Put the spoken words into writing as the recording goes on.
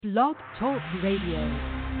Blog Talk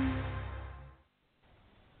Radio.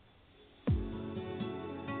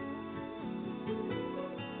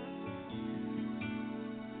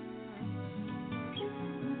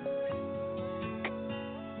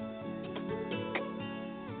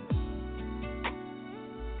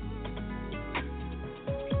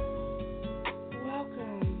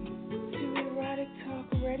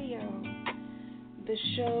 The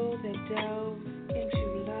show that delves into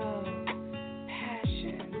love,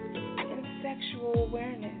 passion, and sexual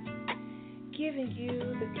awareness, giving you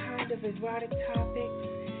the kind of erotic topics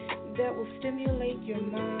that will stimulate your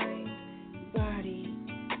mind, body,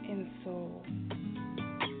 and soul.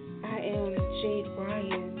 I am Jade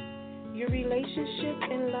Bryan, your relationship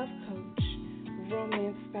and love coach,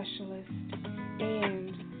 romance specialist,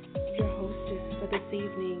 and your hostess for this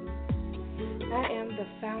evening. I am the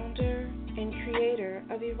founder and creator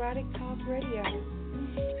of Erotic Talk Radio,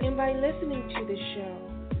 and by listening to the show,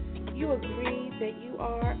 you agree that you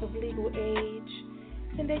are of legal age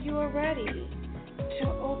and that you are ready to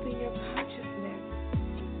open your consciousness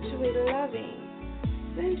to a loving,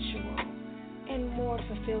 sensual, and more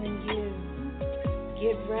fulfilling you.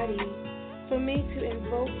 Get ready for me to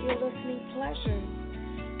invoke your listening pleasures,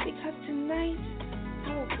 because tonight I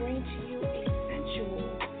will bring to you a sensual,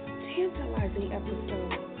 tantalizing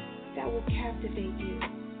episode that will captivate you.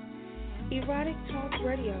 Erotic Talk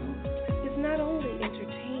Radio is not only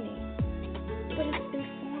entertaining, but it's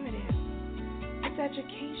informative, it's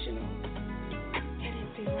educational, and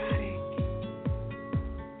it's erotic.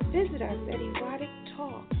 Visit us at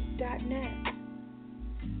erotictalk.net.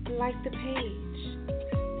 Like the page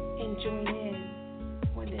and join in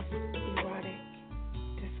on this erotic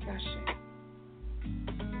discussion.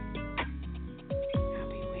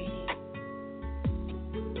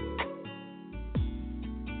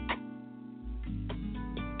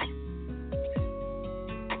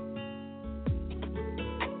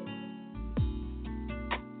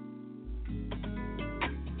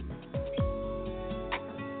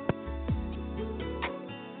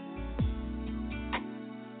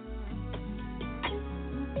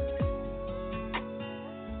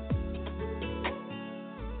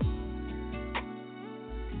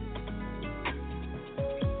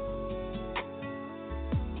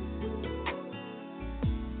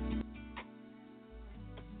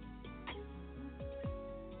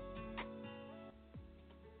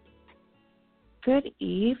 Good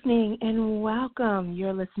evening and welcome.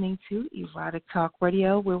 You're listening to Erotic Talk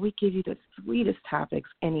Radio, where we give you the sweetest topics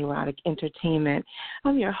in erotic entertainment.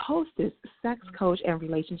 I'm your hostess, sex coach and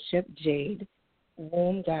relationship Jade,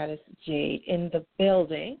 womb goddess Jade, in the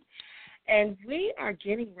building. And we are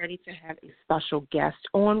getting ready to have a special guest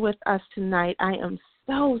on with us tonight. I am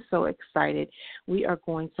so excited. We are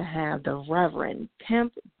going to have the Reverend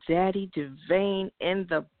Pimp Daddye Duvayne in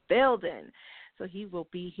the building. So he will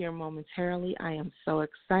be here momentarily. I am so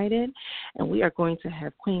excited. And we are going to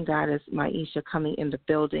have Queen Goddess Maisha coming in the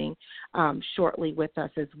building shortly with us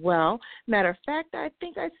as well. Matter of fact, I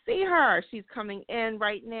think I see her. She's coming in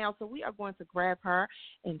right now. So we are going to grab her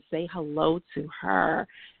and say hello to her.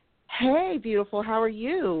 Hey, beautiful. How are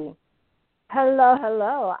you?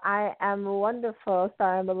 Hello. I am wonderful.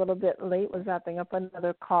 Sorry I'm a little bit late. Was wrapping up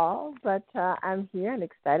another call, but I'm here and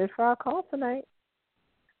excited for our call tonight.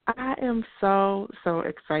 I am so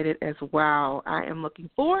excited as well. I am looking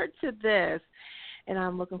forward to this, and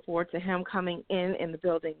I'm looking forward to him coming in the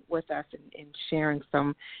building with us and sharing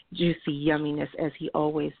some juicy yumminess as he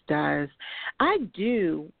always does. I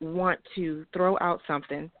do want to throw out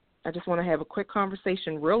something. I just want to have a quick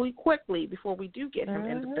conversation really quickly before we do get him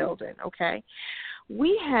in the building, okay?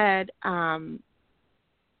 We had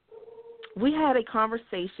a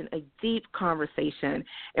conversation, a deep conversation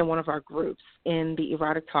in one of our groups, in the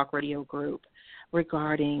Erotic Talk Radio group,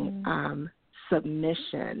 regarding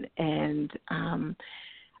submission. And I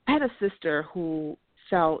had a sister who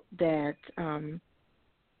felt that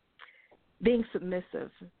being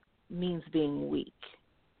submissive means being weak.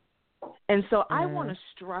 And so I want to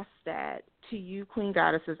stress that to you Queen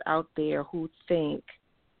Goddesses out there who think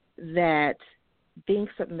that being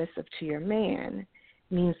submissive to your man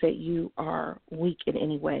means that you are weak in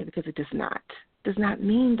any way, because it does not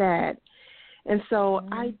mean that. And so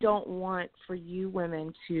I don't want for you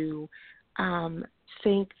women to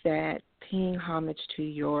think that paying homage to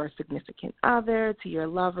your significant other, to your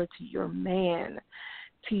lover, to your man,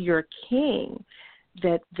 to your king,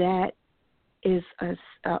 that is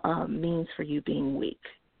a means for you being weak.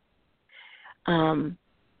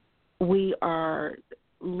 We are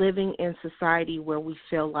living in society where we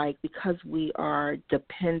feel like because we are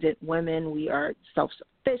dependent women, we are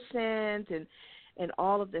self-sufficient and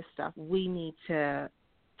all of this stuff, we need to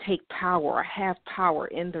take power or have power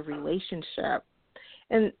in the relationship.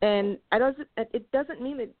 And it doesn't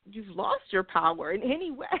mean that you've lost your power in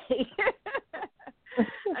any way.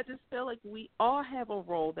 I just feel like we all have a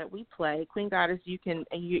role that we play. Queen Goddess,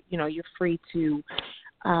 you're free to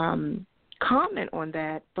comment on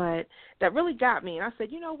that, but that really got me. And I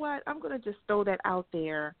said, you know what, I'm going to just throw that out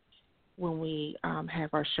there when we have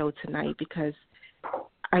our show tonight, because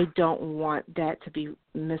I don't want that to be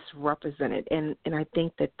misrepresented. And I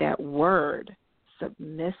think that word,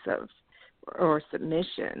 submissive or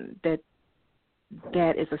submission, that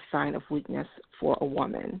is a sign of weakness for a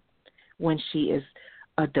woman when she is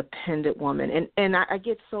a dependent woman. And I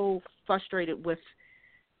get so frustrated with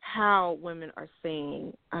how women are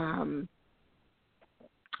saying, I'm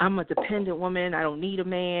a dependent woman, I don't need a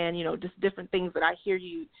man, just different things that I hear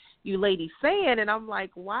you ladies saying, and I'm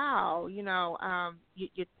like, wow,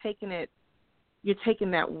 you're taking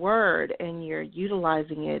that word and you're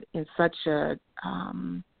utilizing it in such a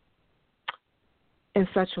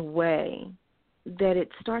way that it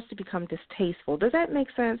starts to become distasteful. Does that make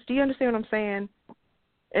sense? Do you understand what I'm saying?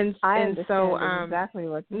 And I understand exactly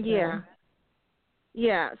what you're saying.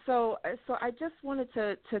 Yeah. So I just wanted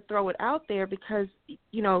to throw it out there, because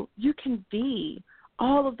you can be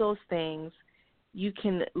all of those things. You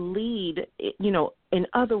can lead, in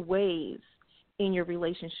other ways in your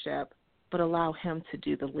relationship, but allow him to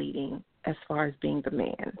do the leading as far as being the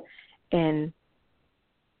man. And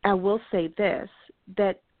I will say this,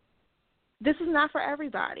 that this is not for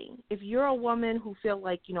everybody. If you're a woman who feel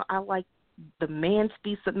like, I like the man to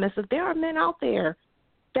be submissive, there are men out there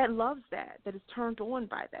that loves that is turned on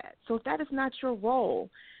by that. So if that is not your role,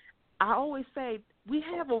 I always say we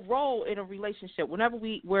have a role in a relationship. Whenever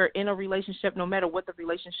we're in a relationship, no matter what the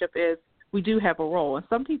relationship is, we do have a role. And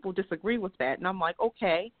some people disagree with that. And I'm like,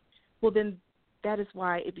 okay, well then that is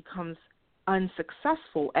why it becomes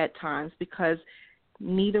unsuccessful at times, because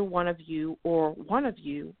neither one of you or one of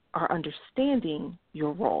you are understanding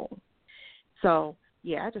your role. So,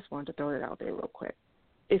 yeah, I just wanted to throw it out there real quick.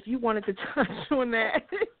 If you wanted to touch on that,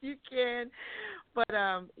 you can. But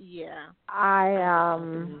yeah,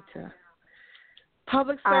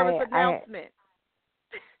 public service announcement.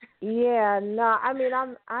 Yeah, no, I mean,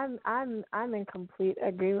 I'm in complete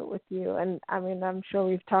agreement with you, and I mean, I'm sure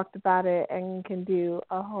we've talked about it and can do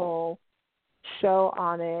a whole show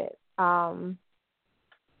on it.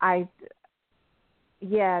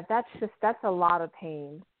 That's a lot of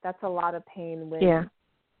pain. That's a lot of pain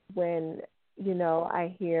when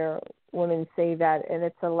I hear women say that, and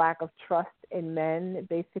it's a lack of trust in men.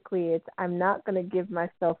 Basically, it's, I'm not going to give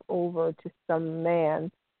myself over to some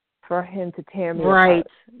man for him to tear me apart. Right.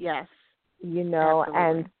 Yes. Absolutely.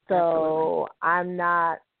 And so I'm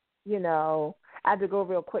not, I had to go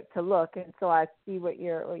real quick to look, and so I see what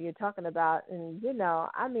you're talking about. And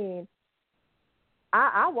I mean,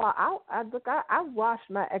 I washed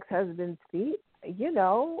my ex-husband's feet,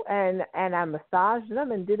 and I massaged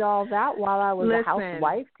them and did all that while I was a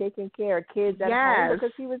housewife taking care of kids at home,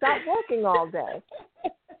 because he was out working all day.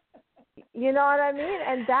 You know what I mean?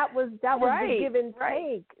 And that was the give and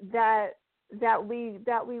take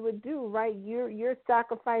that we would do, right? You're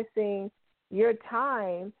sacrificing your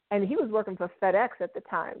time, and he was working for FedEx at the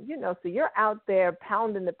time, so you're out there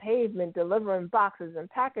pounding the pavement, delivering boxes and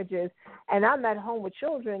packages, and I'm at home with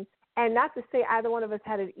children. And not to say either one of us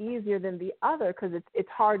had it easier than the other, because it's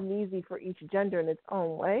hard and easy for each gender in its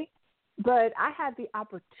own way. But I had the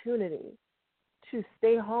opportunity to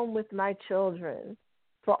stay home with my children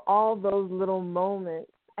for all those little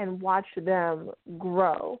moments and watch them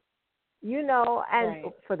grow, and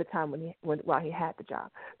for the time while he had the job.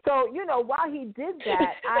 So, while he did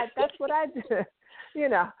that, that's what I did.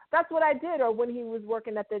 That's what I did. Or when he was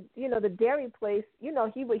working at the, the dairy place,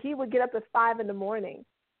 he would get up at 5 a.m.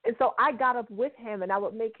 And so I got up with him, and I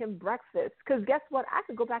would make him breakfast. Because guess what? I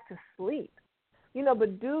could go back to sleep.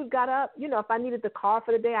 But dude got up. If I needed the car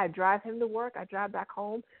for the day, I'd drive him to work. I'd drive back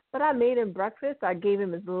home. But I made him breakfast. I gave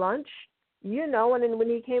him his lunch, and then when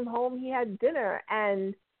he came home, he had dinner.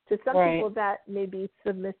 And to some people, that may be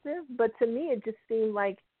submissive. But to me, it just seemed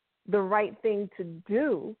like the right thing to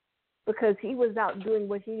do, because he was out doing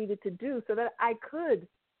what he needed to do so that I could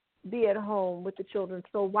be at home with the children.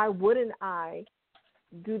 So why wouldn't I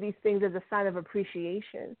do these things as a sign of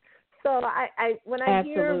appreciation? So when I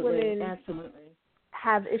hear women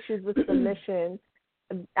have issues with submission,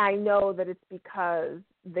 I know that it's because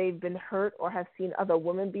they've been hurt or have seen other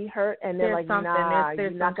women be hurt, and they're like, nah, you're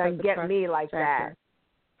not going to get me like that.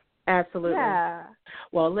 Absolutely. Yeah.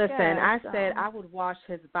 Well, listen, I said I would wash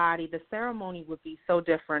his body. The ceremony would be so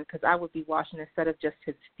different, because I would be washing instead of just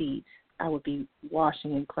his feet. I would be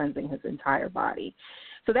washing and cleansing his entire body.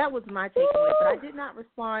 So that was my takeaway. But I did not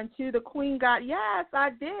respond to the Queen God. Yes,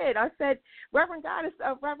 I did. I said, Reverend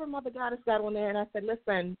Mother Goddess got on there, and I said,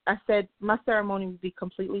 listen, my ceremony would be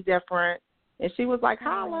completely different. And she was like,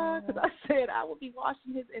 holla, because I said I would be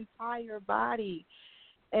washing his entire body.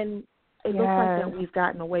 And it looks like that we've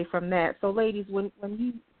gotten away from that. So, ladies, when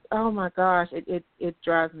you, oh, my gosh, it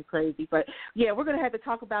drives me crazy. But, yeah, we're going to have to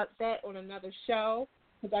talk about that on another show,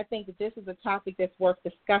 because I think that this is a topic that's worth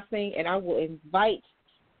discussing, and I will invite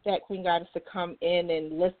that Queen Goddess to come in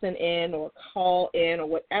and listen in or call in or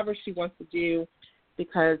whatever she wants to do,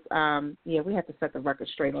 because, we have to set the record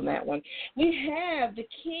straight on that one. We have the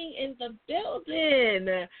king in the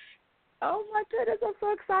building. Oh, my goodness, I'm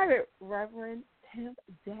so excited. Reverend Pimp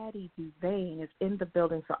Daddye Duvayne is in the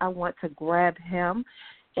building, so I want to grab him,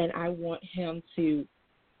 and I want him to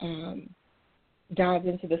dive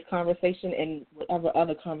into this conversation and whatever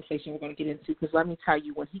other conversation we're going to get into, because let me tell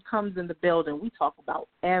you, when he comes in the building, we talk about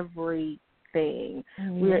everything.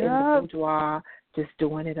 We're in the boudoir just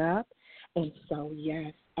doing it up. And so,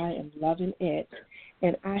 yes, I am loving it.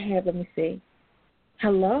 And I have, let me see.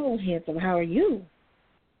 Hello, handsome. How are you?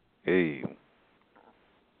 Hey.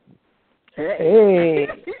 Hey.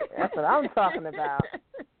 That's what I'm talking about.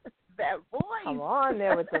 That voice. Come on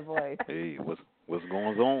there with the voice. Hey, what's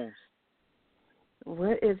going on?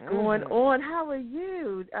 What is going on? How are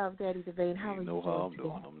you, Daddye Duvayne? How are you? You know how I'm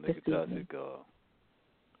doing. I'm this nigga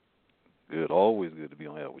good. Always good to be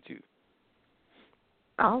on air with you.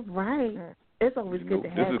 All right. It's always good to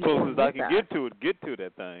have you. This is as close as I can get to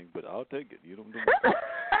that thing, but I'll take it. You don't do it.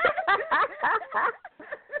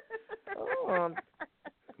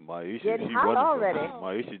 My issue, getting hot already.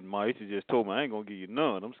 My issue just told me I ain't gonna give you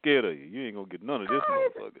none. I'm scared of you. You ain't gonna get none of this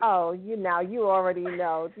motherfucker. Oh, you already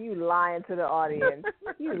know. You lying to the audience.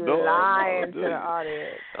 You lying to the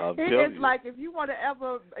audience. It's like, if you want to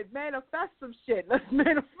ever manifest some shit, let's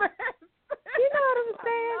manifest. You know what I'm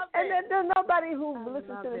saying? And then there's nobody who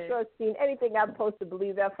listens to the show seen anything I'm supposed to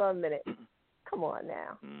believe that for a minute. Come on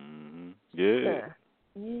now. Mm-hmm. Yeah.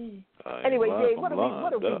 Anyway, Jay, what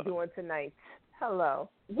are we doing tonight? Hello.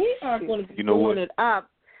 We are going to be doing it up.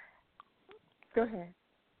 Go ahead.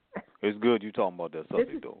 It's good you talking about that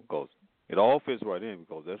subject, though, because it all fits right in,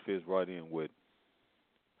 because that fits right in with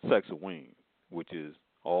sex awareness, which is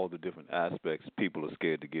all the different aspects people are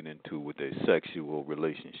scared to get into with their sexual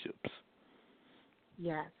relationships.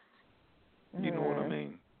 Yes. You know what I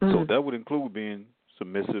mean? So that would include being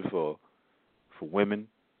submissive for women,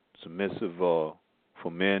 submissive for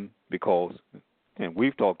men, because, and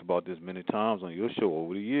we've talked about this many times on your show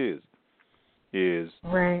over the years, is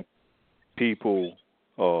people,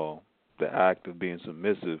 the act of being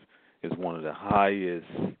submissive is one of the highest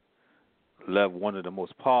level, one of the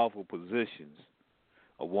most powerful positions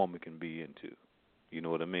a woman can be into. You know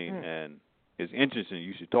what I mean? And it's interesting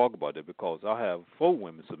you should talk about that, because I have 4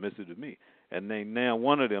 women submissive to me, and they now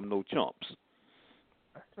one of them no chumps.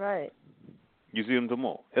 That's right. You see them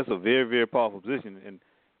tomorrow. That's a very, very powerful position, and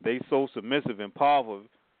they so submissive and powerful.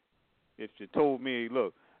 If you told me,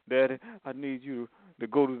 look, Daddy, I need you to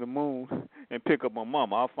go to the moon and pick up my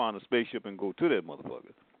mama, I'll find a spaceship and go to that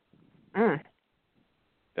motherfucker.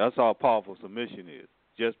 That's how powerful submission is,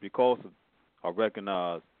 just because I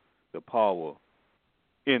recognize the power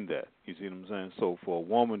in that. You see what I'm saying? So for a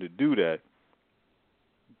woman to do that,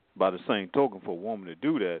 by the same token, for a woman to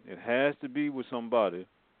do that, it has to be with somebody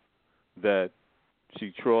that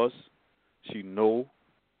she trusts, she know.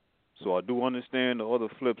 So I do understand the other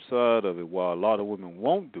flip side of it, while a lot of women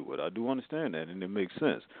won't do it. I do understand that, and it makes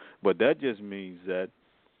sense. But that just means that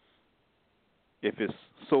if it's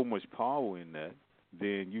so much power in that,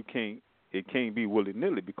 then it can't be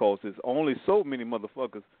willy-nilly, because there's only so many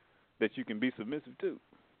motherfuckers that you can be submissive to.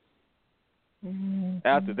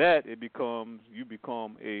 After that, you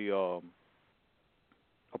become a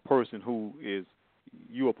person who is,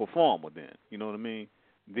 you're a performer then. You know what I mean?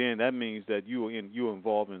 Then that means that you're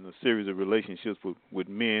involved in a series of relationships with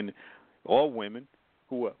men or women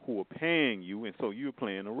who are paying you, and so you're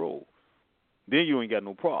playing a role. Then you ain't got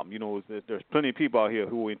no problem. You know, there's plenty of people out here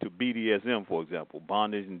who are into BDSM, for example,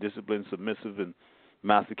 bondage and discipline, submissive and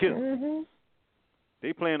masochism.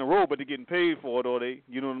 They playing a role, but they're getting paid for it, or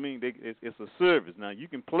you know what I mean? It's a service. Now, you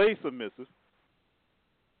can play submissive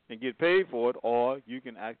and get paid for it, or you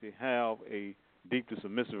can actually have a deeply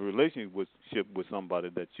submissive relationship with somebody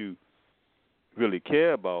that you really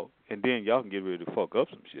care about, and then y'all can get ready to fuck up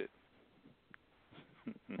some shit.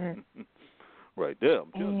 Right there,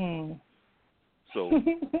 I'm telling you. So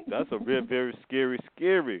that's a very, very scary,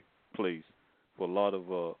 scary place for a lot of,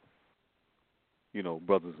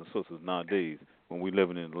 brothers and sisters nowadays, when we're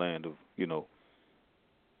living in the land of, the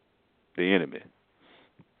enemy.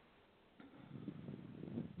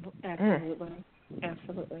 Absolutely.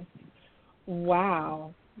 Absolutely.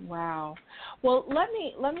 Wow. Wow. Well,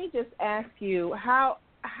 let me just ask you, how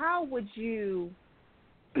would you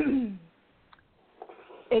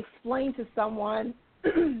explain to someone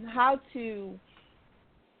how to,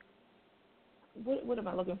 what am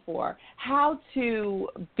I looking for? How to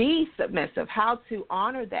be submissive, how to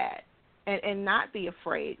honor that and not be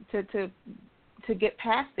afraid to get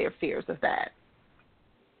past their fears of that?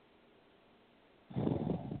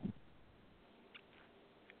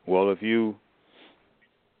 Well, if you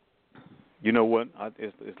know what,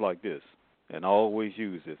 it's like this, and I always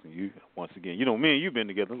use this. And you, once again, me and you've been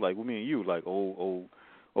together, like me and you, like old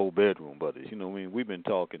bedroom buddies. You know what I mean? We've been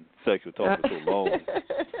talking sexual talk for so long.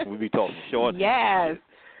 We be talking short. Yes.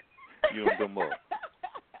 You know them up.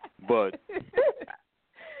 But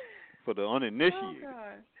for the uninitiated,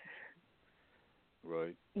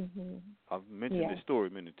 right? Mm-hmm. I've mentioned this story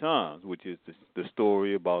many times, which is the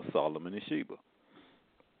story about Solomon and Sheba.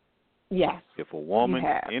 Yes. If a woman,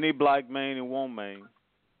 any black man and woman,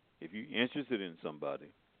 if you're interested in somebody,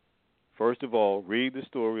 first of all, read the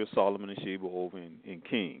story of Solomon and Sheba over in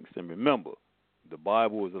Kings. And remember, the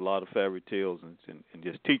Bible is a lot of fairy tales and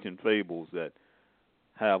just teaching fables that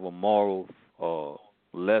have a moral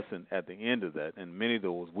lesson at the end of that. And many of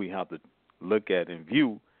those we have to look at and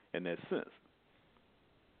view in that sense.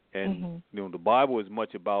 And, the Bible is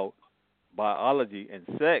much about biology and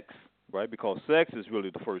sex, right? Because sex is really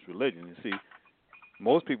the first religion. And see,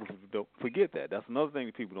 most people don't forget that. That's another thing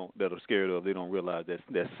that people that are scared of. They don't realize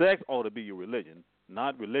that sex ought to be your religion,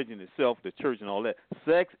 not religion itself, the church and all that.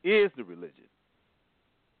 Sex is the religion.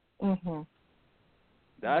 Mm-hmm.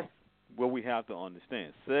 That's what we have to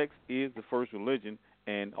understand. Sex is the first religion,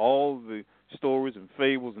 and all the stories and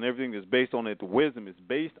fables and everything that's based on it, the wisdom is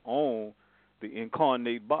based on the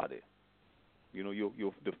incarnate body.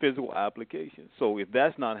 The physical application. So if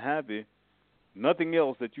that's not happy, nothing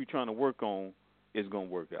else that you're trying to work on is going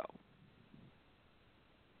to work out.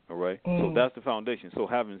 All right? So that's the foundation. So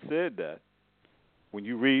having said that, when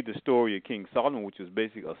you read the story of King Solomon, which is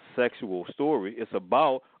basically a sexual story, it's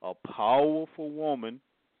about a powerful woman,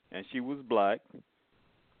 and she was black.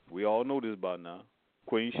 We all know this by now.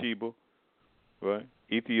 Queen Sheba, right?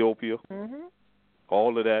 Ethiopia,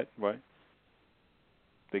 all of that, right?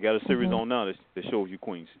 They got a series on now that shows you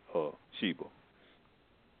Queen Sheba.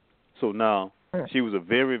 So now, she was a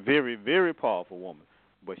very, very, very powerful woman.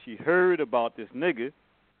 But she heard about this nigga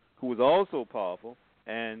who was also powerful,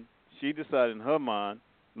 and she decided in her mind,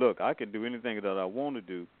 look, I can do anything that I want to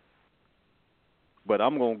do, but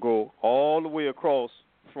I'm going to go all the way across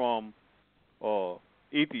from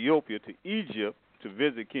Ethiopia to Egypt to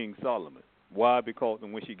visit King Solomon. Why? Because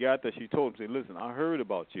when she got there, she told him, listen, I heard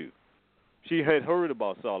about you. She had heard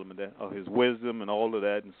about Solomon, his wisdom and all of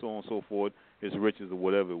that and so on and so forth, his riches or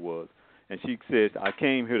whatever it was. And she says, I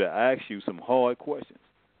came here to ask you some hard questions.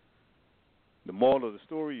 The moral of the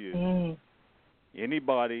story is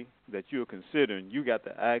anybody that you're considering, you got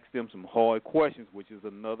to ask them some hard questions, which is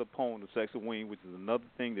another point of sexual wing, which is another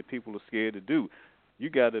thing that people are scared to do. You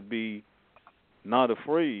got to be not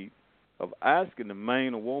afraid of asking the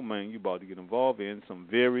man or woman you're about to get involved in some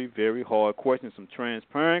very, very hard questions, some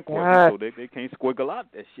transparent questions, so they can't squiggle out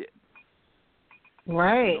that shit.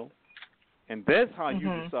 Right. And that's how you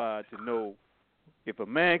decide to know if a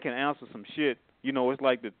man can answer some shit. It's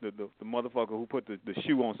like the motherfucker who put the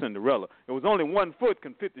shoe on Cinderella. It was only one foot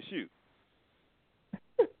can fit the shoe.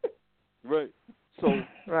 Right. So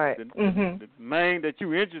the man that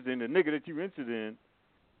you're interested in, the nigga that you're interested in,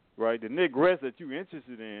 right, the negress that you're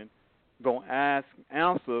interested in, gonna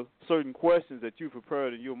answer certain questions that you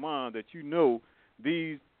prepared in your mind that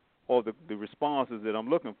these are the responses that I'm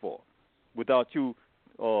looking for, without you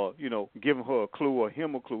giving her a clue or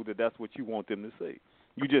him a clue that that's what you want them to say.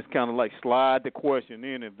 You just kind of like slide the question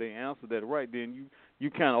in. If they answer that right, then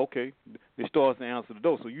you kind of, okay, it starts to answer the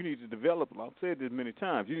door. So you need to develop, I've said this many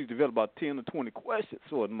times, you need to develop about 10 or 20 questions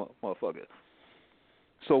for a motherfucker.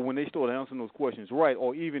 So when they start answering those questions right,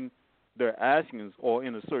 or even they're asking us or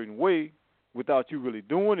in a certain way without you really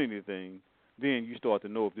doing anything, then you start to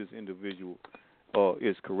know if this individual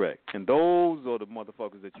is correct. And those are the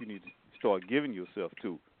motherfuckers that you need to start giving yourself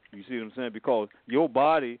to. You see what I'm saying? Because your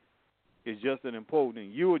body is just as important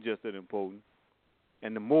and you're just as important.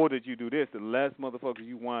 And the more that you do this, the less motherfuckers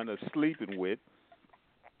you wind up sleeping with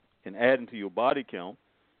and adding to your body count,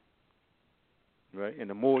 right? And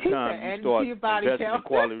the more time you start investing in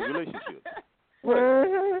quality relationships.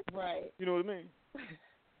 Right. You know what I mean?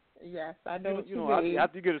 Yes, I know what you mean.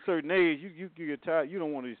 After you get a certain age, you get tired. You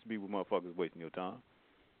don't want to just be with motherfuckers wasting your time.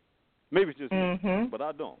 Maybe it's just me, but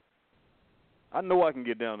I don't. I know I can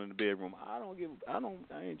get down in the bedroom. I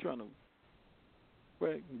ain't trying to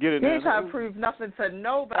get in there. You ain't trying to prove nothing to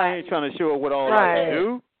nobody. I ain't trying to show her what all I can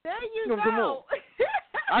do. There you go.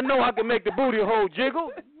 I know I can make the booty hole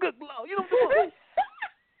jiggle. Good Lord, you know what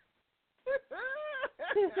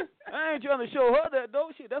I ain't trying to show her that,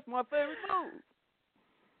 though. Shit, that's my favorite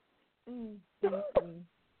move.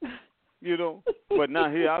 You know, but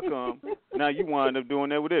now here I come. Now you wind up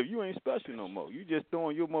doing that with it. You ain't special no more. You just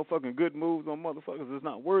throwing your motherfucking good moves on motherfuckers that's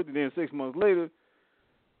not worthy. Then 6 months later,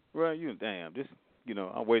 right, damn, this,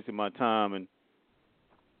 I wasted my time, and,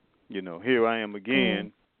 here I am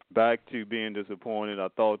again, back to being disappointed. I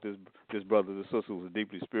thought this brother or sister was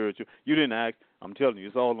deeply spiritual. You didn't ask. I'm telling you,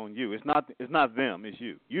 it's all on you. It's not them. It's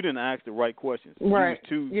you. You didn't ask the right questions. Right.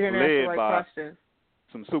 You didn't ask the right questions.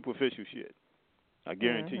 Some superficial shit. I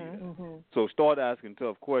guarantee you that. Mm-hmm. So start asking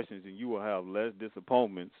tough questions, and you will have less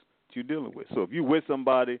disappointments that you're dealing with. So if you're with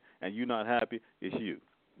somebody and you're not happy, it's you.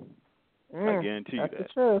 I guarantee you that.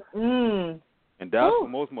 That's the truth. And that's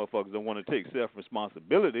what most motherfuckers don't want to take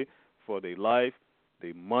self-responsibility for their life,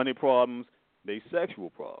 their money problems, their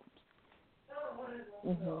sexual problems.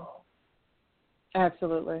 Mm-hmm.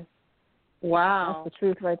 Absolutely. Wow. That's the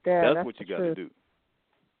truth right there. That's what you got to do.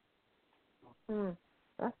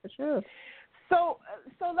 That's the truth. So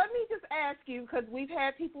let me just ask you, because we've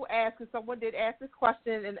had people ask, and someone did ask this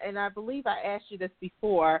question, and I believe I asked you this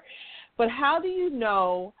before, but how do you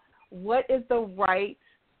know what is the right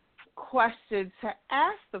question to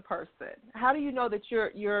ask the person? How do you know that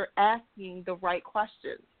you're asking the right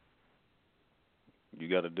questions? You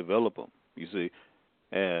got to develop them, you see,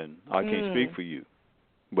 and I can't speak for you,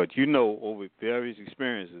 but over various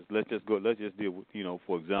experiences, let's just deal with,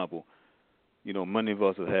 for example, many of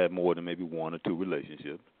us have had more than maybe one or two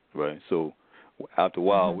relationships, right? So after a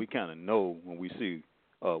while, we kind of know when we see,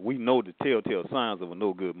 we know the telltale signs of a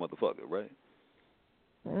no good motherfucker, right?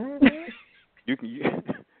 You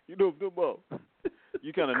know football.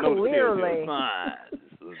 You kind of know the telltale signs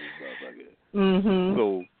of this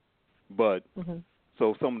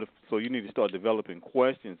motherfucker. So you need to start developing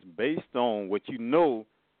questions based on what you know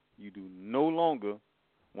you do no longer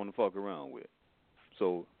want to fuck around with.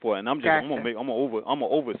 So I'm gonna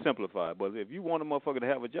oversimplify it. But if you want a motherfucker to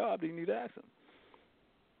have a job, then you need to ask him.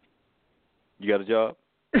 You got a job?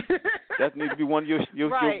 That needs to be one of your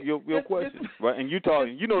questions, right? And you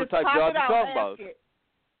talking, the type of job you're talking about,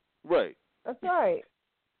 right? That's right.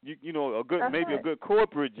 A good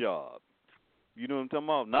corporate job. You know what I'm talking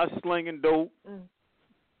about? Not slinging dope,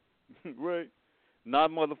 right? Not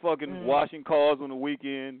motherfucking washing cars on the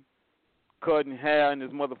weekend. Cutting hair in his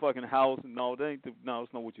motherfucking house. No, that's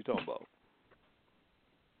not what you're talking about.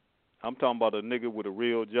 I'm talking about a nigga with a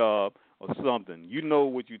real job or something. You know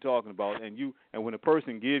what you're talking about, and when a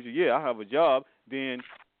person gives you, I have a job, then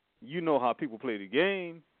you know how people play the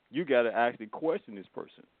game. You got to actually question this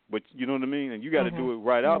person. But you know what I mean? And you got to do it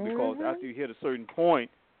right out, because after you hit a certain point,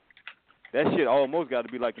 that shit almost got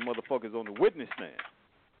to be like the motherfuckers on the witness stand.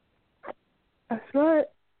 That's right.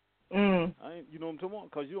 I ain't, you know what I'm talking about?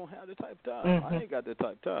 Because you don't have the type of time. I ain't got that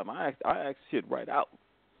type of time. I ask shit right out.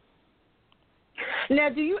 Now,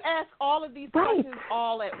 do you ask all of these questions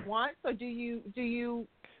all at once, or do you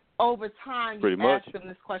over time ask them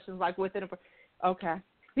these questions like within a? Okay,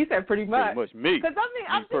 you said pretty much. Pretty much me. Because I'm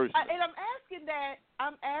asking that.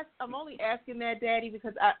 I'm only asking that, Daddy,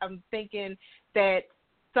 because I'm thinking that.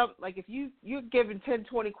 Like if you're given 10,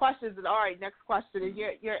 20 questions, and all right, next question, and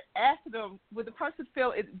you're asking them, would the person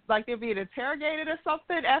feel like they're being interrogated or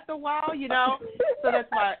something after a while, So that's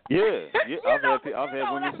my I've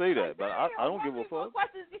had women say that, but I don't give a fuck,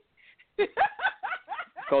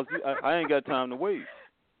 because I ain't got time to waste.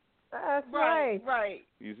 That's right.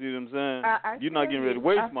 You see what I'm saying? You're not getting ready to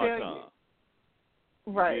waste my time.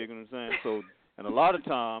 Right. You know what I'm saying? So, and a lot of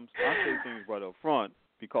times I say things right up front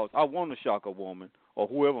because I want to shock a woman or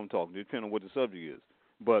whoever I'm talking to, depending on what the subject is.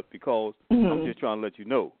 But because I'm just trying to let you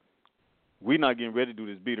know, we're not getting ready to do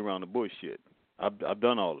this beat around the bush shit. I've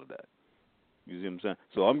done all of that. You see what I'm saying?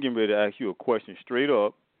 So I'm getting ready to ask you a question straight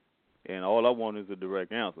up, and all I want is a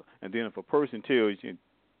direct answer. And then if a person tells you,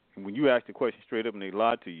 when you ask the question straight up and they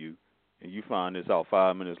lie to you, and you find this out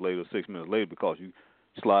 5 minutes later, 6 minutes later, because you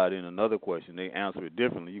slide in another question, they answer it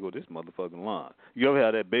differently, you go, this motherfucking lying. You ever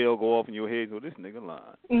had that bell go off in your head, you go, this nigga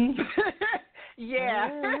lying.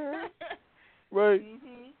 Yeah. Right?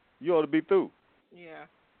 You ought to be through. Yeah.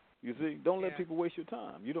 You see, don't let people waste your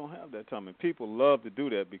time. You don't have that time. And people love to do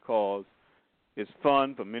that because it's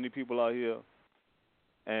fun for many people out here.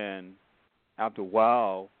 And after a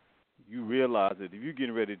while, you realize that if you're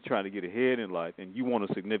getting ready to try to get ahead in life and you want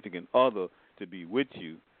a significant other to be with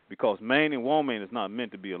you, Because man and woman is not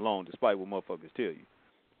meant to be alone, despite what motherfuckers tell you.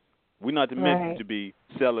 We're not meant to be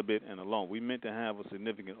celibate and alone. We're meant to have a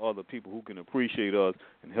significant other, people who can appreciate us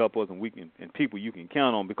and help us, and people you can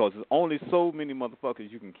count on, because there's only so many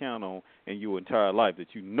motherfuckers you can count on in your entire life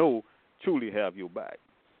that you know truly have your back.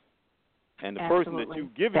 And the person that you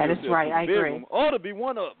give yourself to the bedroom ought to be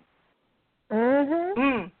one of them.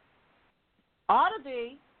 Mm-hmm. Ought to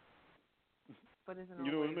be. But isn't always.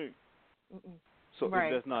 You know what I mean? Mm-mm. So if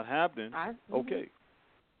that's not happening, okay.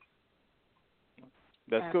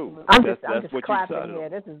 That's Absolutely. cool. I'm that's just what clapping you here.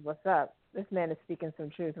 This is what's up. This man is speaking some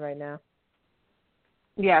truth right now.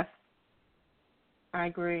 Yes. I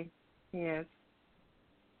agree. Yes.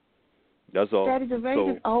 That's all. Daddye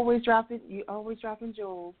Duvayne is always dropping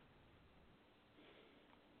jewels.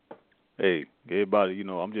 Hey, everybody,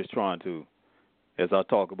 I'm just trying to, as I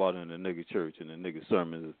talk about in the nigga church and the nigga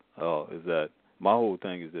sermons, is that my whole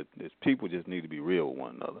thing is that people just need to be real with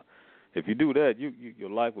one another. If you do that, your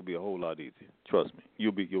life will be a whole lot easier. Trust me.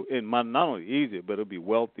 Not only easier, but it'll be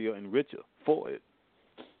wealthier and richer for it.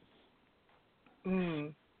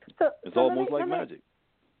 It's almost like magic.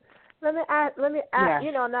 Let me ask,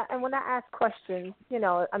 yeah. And when I ask questions,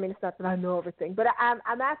 I mean, it's not that I know everything, but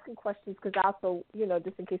I'm asking questions because also,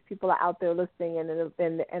 just in case people are out there listening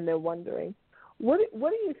and they're wondering, what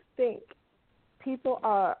do you think people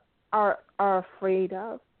are afraid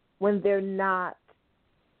of when they're not,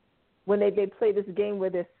 when they play this game where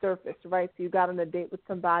they're surface, right? So you got on a date with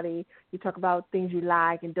somebody, you talk about things you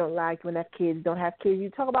like and don't like, when have kids, don't have kids, you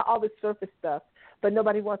talk about all this surface stuff, but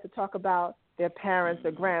nobody wants to talk about their parents or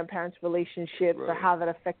grandparents' relationships or how that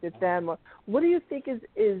affected them. Or what do you think is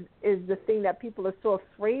the thing that people are so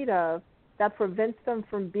afraid of that prevents them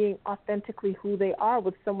from being authentically who they are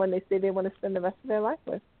with someone they say they want to spend the rest of their life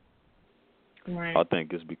with? Right. I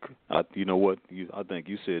think it's because, you know what, I think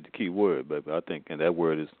you said the key word, baby. I think, and that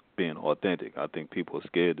word is being authentic. I think people are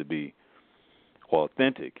scared to be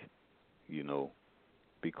authentic,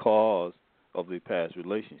 because of their past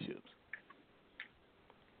relationships.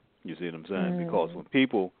 You see what I'm saying? Because what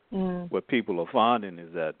people are finding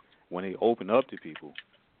is that when they open up to people,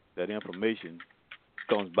 that information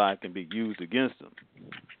comes back and be used against them.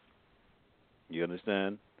 You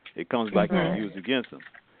understand? It comes back and be used against them.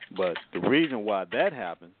 But the reason why that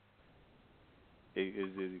happens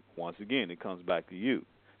is once again, it comes back to you.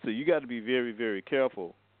 So you got to be very, very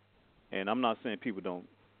careful. And I'm not saying people don't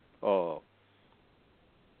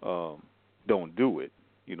do it.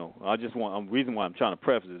 The reason why I'm trying to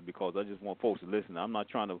preface this is because I just want folks to listen. I'm not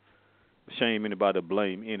trying to shame anybody or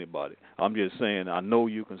blame anybody. I'm just saying I know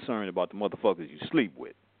you're concerned about the motherfuckers you sleep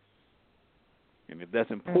with. And if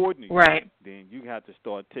that's important to you, then you have to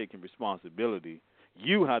start taking responsibility.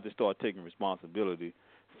 You have to start taking responsibility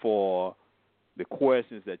for the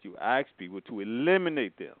questions that you ask people to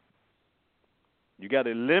eliminate them. You got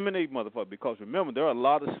to eliminate motherfuckers, because remember, there are a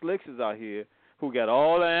lot of slickers out here who got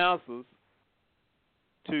all the answers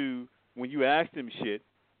to when you ask them shit.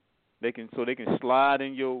 They can slide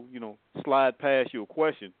in your, slide past your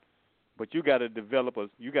question. But you got to develop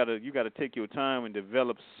you got to take your time and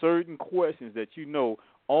develop certain questions that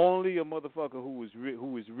only a motherfucker who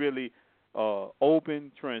is really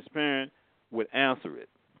open, transparent would answer it.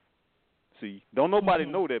 See, don't nobody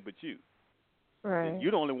know that but you. Right. And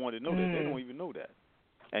you're the only one that know that. They don't even know that.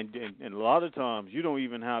 And a lot of times you don't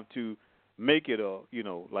even have to make it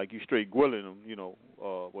like you straight grilling them,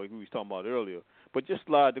 like we was talking about earlier. But just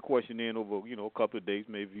slide the question in over, a couple of days.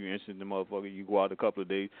 Maybe if you're interested in the motherfucker, you go out a couple of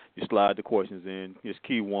days, you slide the questions in, just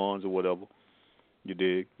key ones or whatever. You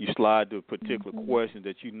dig? You slide the particular questions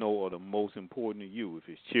that are the most important to you. If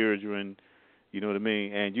it's children, you know what I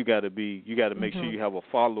mean? And you got to make sure you have a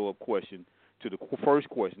follow-up question to the first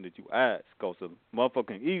question that you ask, because the motherfucker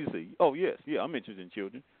can easily say, oh, yes, I'm interested in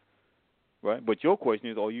children, right? But your question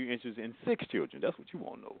is, are you interested in 6 children? That's what you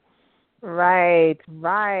want to know. Right.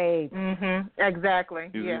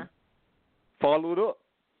 Exactly, yeah. Follow it up.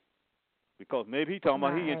 Because maybe he talking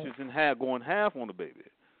about he interested in going half on the baby.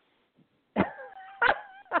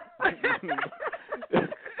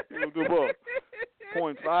 Do what?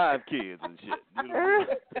 0.5 kids and shit.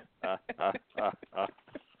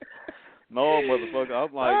 No, motherfucker.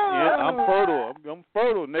 I'm like, I'm fertile. I'm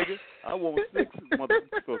fertile, nigga. I want 6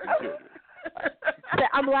 motherfucking children.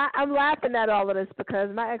 I'm laughing at all of this because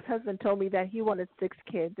my ex-husband told me that he wanted 6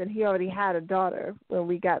 kids and he already had a daughter when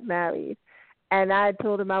we got married. And I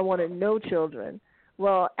told him I wanted no children.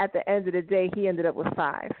 Well, at the end of the day, he ended up with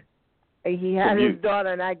 5. He had his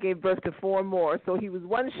daughter, and I gave birth to 4 more. So he was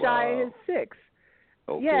one shy of his 6.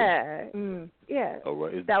 Okay. Yeah. Yeah. All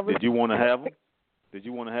right. Did you want to have them? Did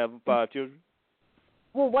you want to have 5 children?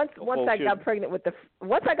 Well, once I got pregnant with the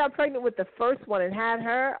first one and had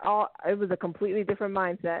her, it was a completely different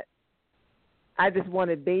mindset. I just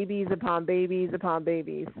wanted babies upon babies upon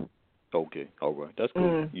babies. Okay, all right, that's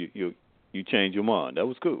cool. You changed your mind. That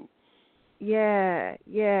was cool. Yeah.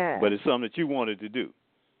 But it's something that you wanted to do.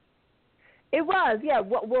 It was, yeah.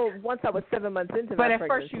 Well, once I was 7 months into my pregnancy.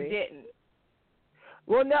 But at first you didn't.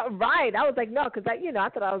 Well, no, right. I was like, no, because I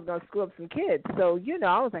thought I was going to screw up some kids. So,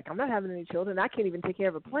 I was like, I'm not having any children. I can't even take care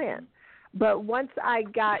of a plant. But once I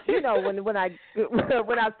got, when I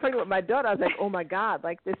was pregnant with my daughter, I was like, oh my God,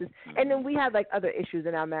 like this is. And then we had like other issues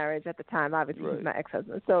in our marriage at the time. Obviously, he was my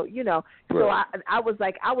ex-husband. So so I was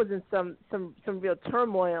like, I was in some real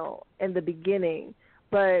turmoil in the beginning.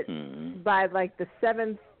 But by like the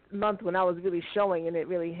 7th month when I was really showing and it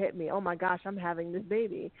really hit me, oh my gosh, I'm having this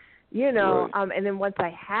baby, And then once I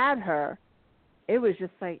had her, it was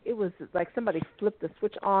like somebody flipped the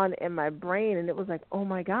switch on in my brain, and it was like, oh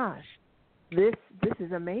my gosh. This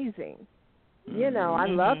is amazing.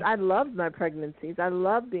 I loved my pregnancies. I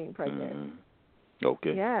loved being pregnant.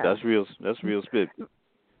 Okay. Yeah. That's real spit.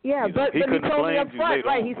 Yeah, but he told me up front,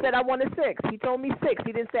 right? He said I wanted 6. He told me 6.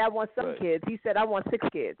 He didn't say I want some kids. He said I want 6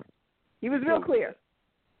 kids. He was real clear.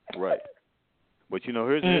 Right. But here's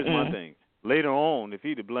my thing. Later on, if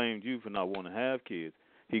he'd have blamed you for not wanting to have kids,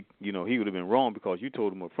 he would have been wrong because you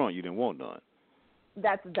told him up front you didn't want none.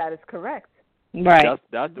 That is correct. Right.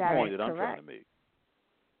 That's the point that I'm trying to make.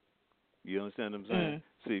 You understand what I'm saying?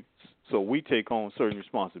 See, so we take on certain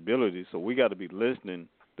responsibilities, so we got to be listening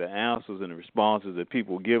the answers and the responses that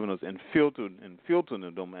people are giving us and filtering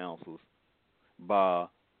them answers by,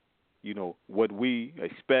 what we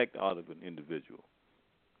expect out of an individual.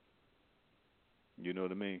 You know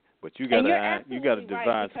what I mean? But you got to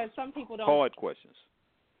devise hard questions.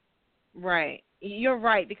 Right. You're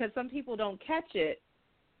right, because some people don't catch it.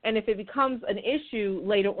 And if it becomes an issue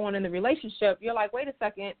later on in the relationship, you're like, wait a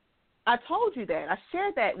second, I told you that. I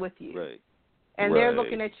shared that with you. Right. And they're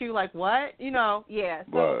looking at you like, what? Yeah.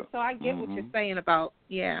 So I get what you're saying about,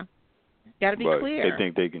 got to be clear. They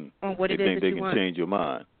think they can, on what it is that you want. Change your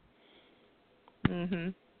mind.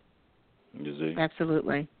 Mhm. You see?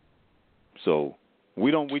 Absolutely. So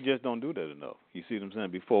we just don't do that enough. You see what I'm saying?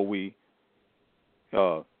 Before we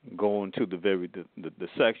go into the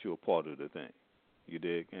sexual part of the thing. You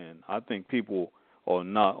dig? And I think people are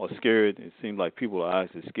scared. It seems like people are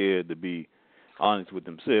actually scared to be honest with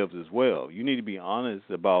themselves as well. You need to be honest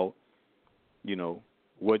about,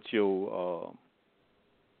 what your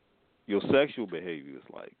sexual behavior is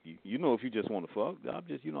like. If you just want to fuck, I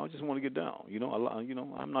just want to get down.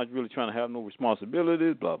 I'm not really trying to have no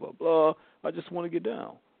responsibilities. Blah blah blah. I just want to get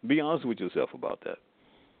down. Be honest with yourself about that.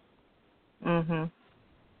 Mhm.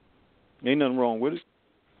 Ain't nothing wrong with it.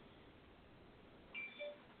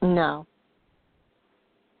 No.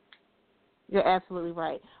 You're absolutely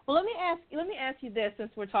right. Well, let me ask you this,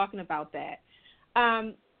 since we're talking about that.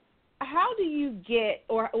 How do you get,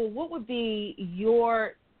 or what would be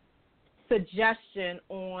your suggestion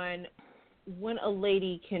on when a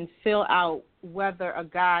lady can fill out whether a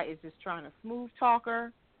guy is just trying to smooth talk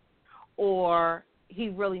her or he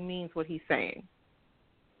really means what he's saying?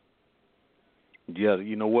 Yeah,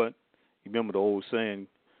 you know what? You remember the old saying,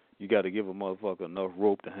 you got to give a motherfucker enough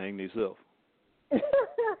rope to hang themselves.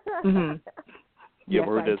 Mm-hmm. You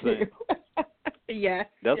ever heard that saying? Yes.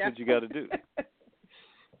 That's what you got to do.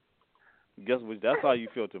 Guess what? That's how you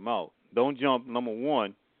filter them out. Don't jump. Number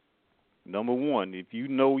one, if you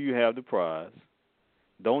know you have the prize,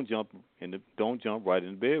 don't jump right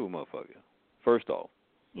in the bed with motherfucker. First off.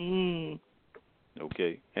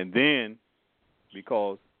 Okay, and then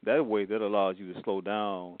because that way that allows you to slow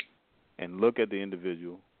down and look at the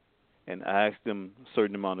individual and ask them a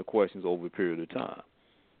certain amount of questions over a period of time.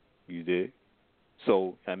 You did.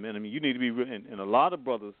 So I mean, you need to be, and a lot of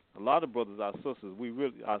brothers, our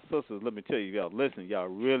sisters, let me tell you, y'all listen, y'all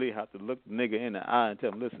really have to look the nigga in the eye and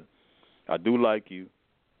tell him, listen, I do like you,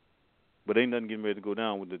 but ain't nothing getting ready to go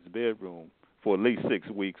down with this bedroom for at least 6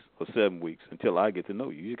 weeks or 7 weeks until I get to know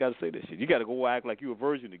you. You just got to say that shit. You got to go act like you a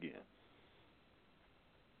virgin again.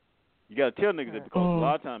 You got to tell niggas that, because a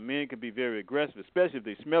lot of times men can be very aggressive, especially if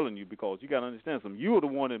they smelling you, because you got to understand something. You are the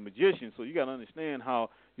one that's magician, so you got to understand how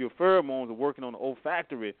your pheromones are working on the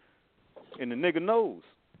olfactory, and the nigga knows.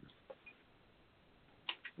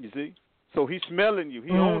 You see? So he's smelling you.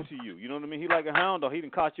 He on to you. You know what I mean? He like a hound dog. He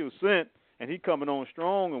done caught your scent, and he coming on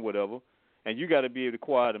strong or whatever, and you got to be able to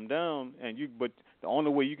quiet him down. But the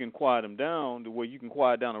only way you can quiet him down, the way you can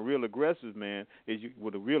quiet down a real aggressive man, is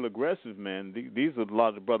with a real aggressive man. These are a lot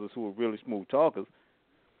of the brothers who are really smooth talkers,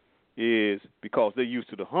 is because they're used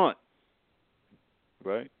to the hunt.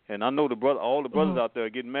 Right? And I know all the brothers out there are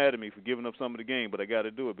getting mad at me for giving up some of the game, but I got to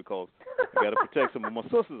do it because I got to protect some of my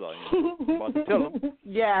sisters out here. I'm about to tell them.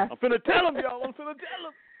 Yeah. I'm finna tell them, y'all. I'm finna tell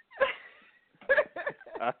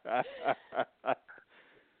them.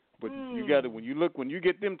 But you got to, when you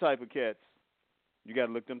get them type of cats, you got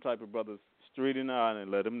to look them type of brothers straight in the eye and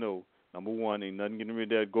let them know, number one, ain't nothing getting ready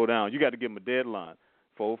to go down. You got to give them a deadline.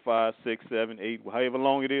 4, 5, 6, 7, 8, however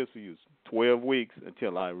long it is for you, 12 weeks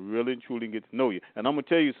until I really and truly get to know you. And I'm going to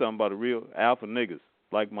tell you something about the real alpha niggas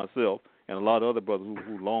like myself and a lot of other brothers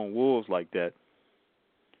who lone wolves like that.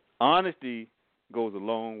 Honesty goes a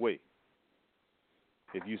long way.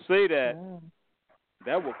 If you say that,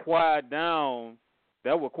 that will quiet down the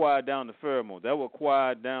pheromone. That will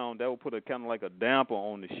quiet down, that will put a kind of like a damper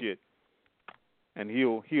on the shit. And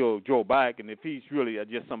he'll draw back, and if he's really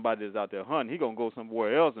just somebody that's out there hunting, he gonna go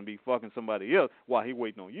somewhere else and be fucking somebody else while he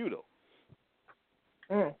waiting on you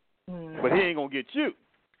though. But he ain't gonna get you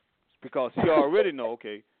because he already know.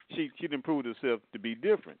 Okay, she done proved herself to be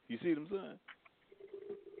different. You see what I'm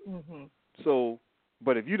saying? So,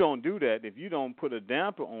 but if you don't do that, if you don't put a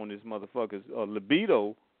damper on this motherfucker's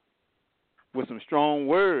libido with some strong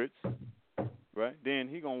words, right? Then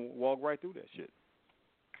he gonna walk right through that shit.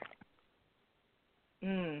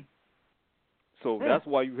 So that's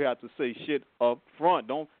why you have to say shit up front.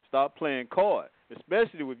 Don't stop playing coy,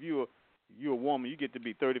 especially if you're a woman. You get to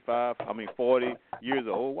be 40 years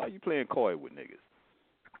old. Why are you playing coy with niggas?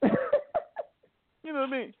 You know what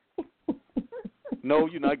I mean? No,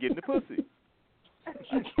 you're not getting the pussy.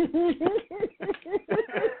 Okay,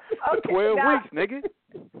 12 weeks, nigga.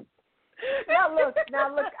 Now look.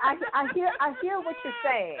 I hear what you're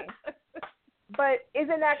saying. But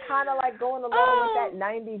isn't that kind of like going along with that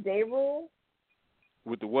 90-day rule?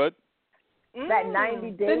 With the what? That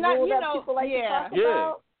 90-day rule that people like to talk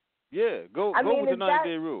about? Yeah. Go with the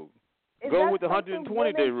 90-day rule. Go with the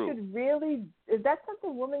 120-day rule. Is that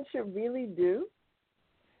something women should really do?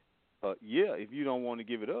 Yeah, if you don't want to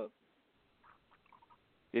give it up.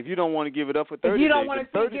 If you don't want to give it up for 30 days, if you don't want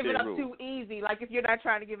to give it up rule. too easy, like if you're not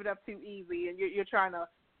trying to give it up too easy and you're trying to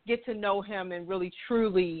get to know him and really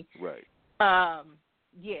truly right.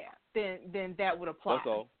 Then that would apply. That's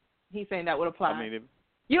all. He's saying that would apply. I mean,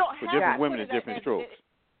 you don't for have different to women, it's different strokes.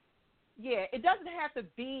 It doesn't have to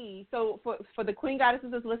be. So for the Queen Goddesses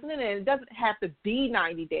that's listening, and it doesn't have to be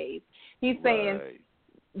 90 days. He's saying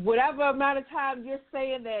whatever amount of time you're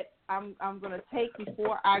saying that I'm going to take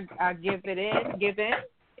before I give in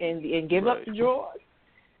and give up the drawers.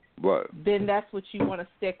 Right. Then that's what you want to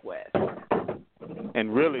stick with.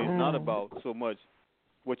 And really, it's not about so much.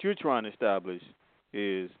 What you're trying to establish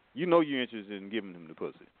is, you're interested in giving him the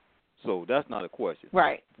pussy. So that's not a question.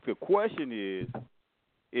 Right. The question is,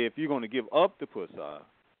 if you're going to give up the pussy,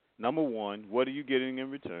 number one, what are you getting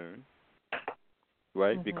in return?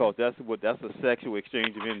 Right? Because that's a sexual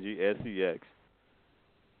exchange of energy, SEX.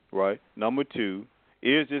 Right? Number two,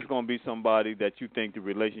 is this going to be somebody that you think the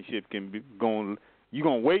relationship can be going? You're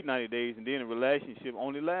going to wait 90 days, and then the relationship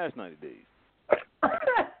only lasts 90 days.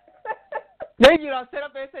 Then you don't sit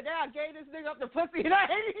up there and say, "I gave this nigga up the pussy and I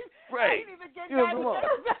ain't even getting that."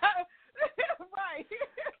 Right.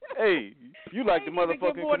 Hey, you like the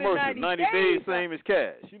motherfucking commercial. 90 days, same as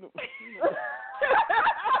cash.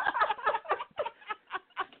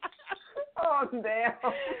 Oh, damn.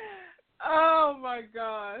 Oh, my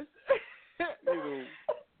gosh.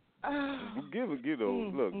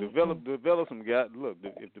 Develop some guidelines. Look,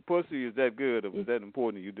 if the pussy is that good or is that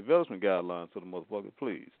important, you develop some guidelines for the motherfucker,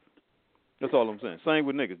 please. That's all I'm saying. Same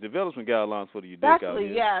with niggas. Develop some guidelines for you dick out here.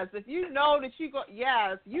 Actually, yes. If you know that you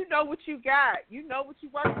know what you got. You know what you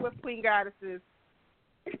working with, Queen Goddesses.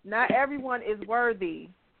 Not everyone is worthy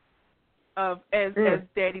of, as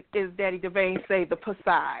Daddy Duvayne say, the pussy.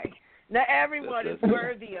 Not everyone is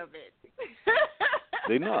worthy of it.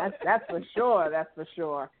 They not. That's for sure. That's for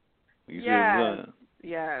sure. Yes.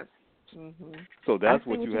 Mm-hmm. So that's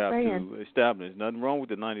what you have to establish. Nothing wrong with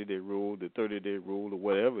the 90-day rule, the 30-day rule, or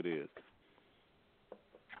whatever it is.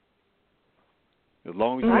 As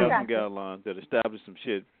long as you have some guidelines that establish some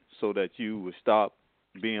shit so that you will stop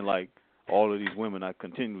being like all of these women I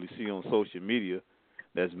continually see on social media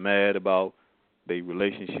that's mad about their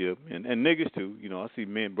relationship. And niggas too. I see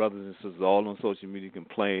men, brothers and sisters all on social media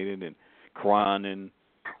complaining and crying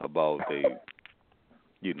about hey,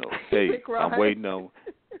 I'm waiting on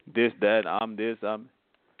this, that, I'm this, I'm,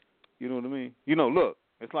 you know what I mean? Look,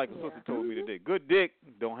 it's like a sister told me today, good dick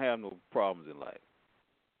don't have no problems in life.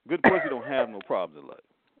 Good pussy don't have no problems in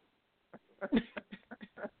life.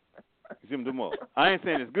 Zim them up. I ain't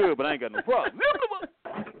saying it's good, but I ain't got no problem. Zim them up.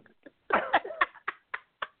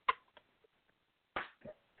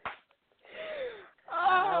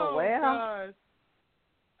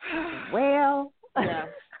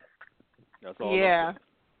 all yeah.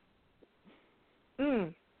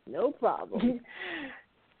 No problem.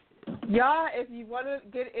 Y'all, if you want to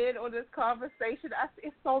get in on this conversation, I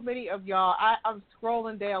see so many of y'all. I'm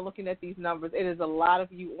scrolling down looking at these numbers. It is a lot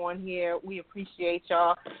of you on here. We appreciate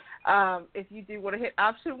y'all. If you do want to hit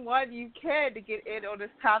option 1, you can to get in on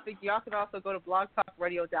this topic. Y'all can also go to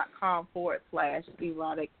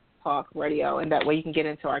blogtalkradio.com/Erotic Talk Radio, and that way you can get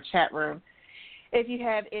into our chat room if you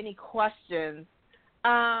have any questions.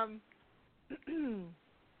 Wow.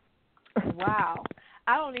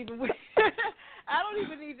 I don't even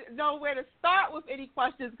need to know where to start with any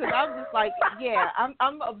questions because I'm just like, yeah,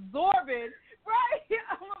 I'm absorbing, right?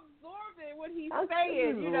 I'm absorbing what he's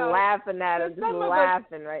saying. You know, laughing at him, just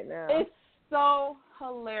laughing right now. It's so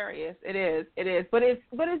hilarious. It is. But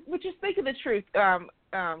you're speaking the truth,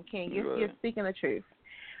 King. You're speaking the truth,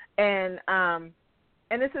 and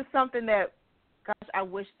this is something that, gosh, I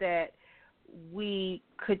wish that we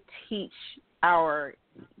could teach our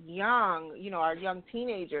young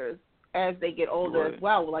teenagers as they get older as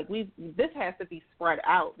well. Like this has to be spread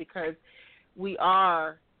out because we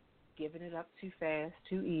are giving it up too fast,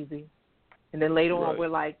 too easy. And then later on we're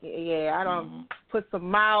like, yeah, I don't put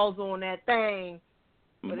some miles on that thing,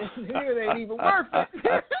 but it ain't even worth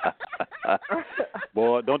it.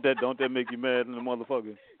 Boy, don't that make you mad in the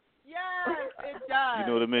motherfucker? Yes, it does. You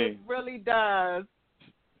know what I mean? It really does.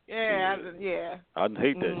 Yeah. I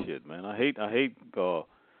hate that shit, man. I hate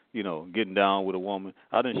getting down with a woman.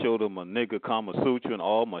 I done showed them a nigga Kama Sutra and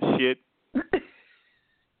all my shit.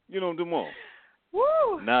 You know them all.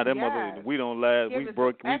 Woo! Now that mother, we don't last. We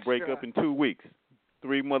break up in 2 weeks,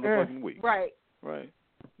 3 motherfucking weeks. Right.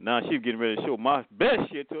 Now she's getting ready to show my best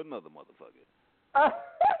shit to another motherfucker.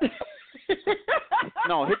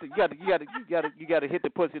 No, you gotta hit the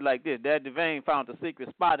pussy like this. Daddye Duvayne found a secret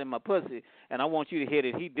spot in my pussy, and I want you to hit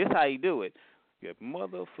it. This how he do it. You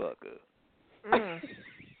motherfucker.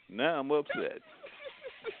 Now I'm upset.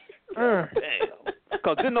 Damn.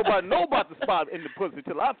 Because didn't nobody know about the spot in the pussy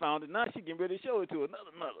till I found it. Now she getting ready to show it to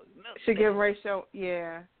another mother. She getting ready to show,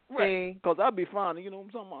 yeah. Right. Because I be finding, you know what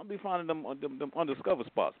I'm talking about? I be finding them undiscovered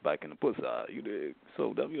spots back in the pussy eye. You dig?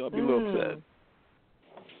 So I'll be a little upset.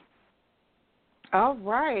 All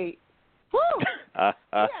right. Woo! We had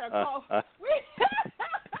a call.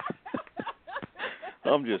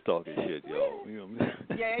 I'm just talking shit, y'all. You know what I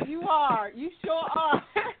mean? Yeah, you are. You sure are.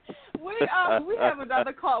 We have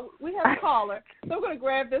another call. We have a caller. So I'm going to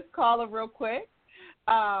grab this caller real quick.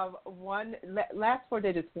 Last 4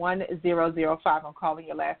 digits, 1005. I'm calling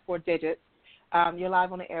your last 4 digits. You're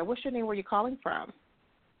live on the air. What's your name? Where you calling from?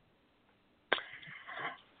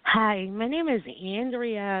 Hi, my name is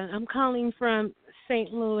Andrea. I'm calling from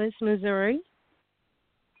St. Louis, Missouri.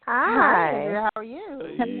 Hi. Andrea, how are you?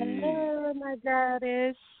 Hello, my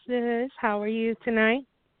goddess. How are you tonight?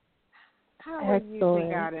 How are you, sweet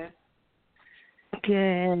goddess?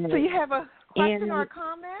 Good. So you have a question or a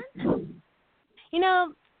comment? You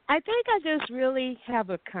know, I think I just really have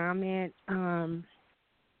a comment. I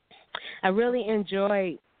really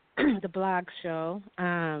enjoyed the blog show.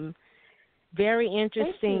 Very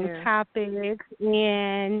interesting topics,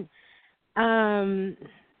 and I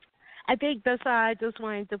think that's all I just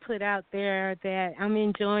wanted to put out there, that I'm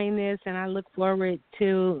enjoying this, and I look forward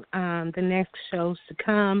to the next shows to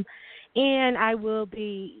come, and I will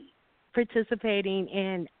be participating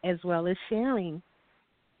in as well as sharing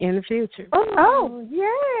in the future. Oh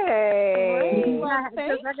yay! Well,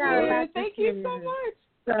 thank you so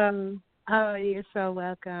much. You're so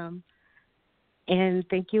welcome. And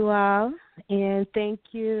thank you all. And thank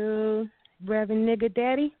you, Reverend Nigga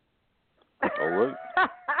Daddy. All right.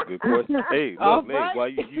 Good question. Hey, look, why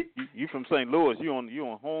you from St. Louis? You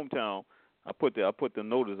on hometown. I put the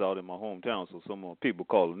notice out in my hometown, so some people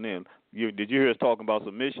calling in. Did you hear us talking about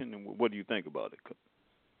submission, and what do you think about it?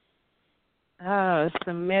 Oh,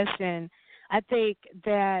 submission. I think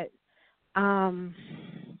that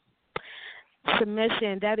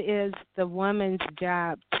submission, that is the woman's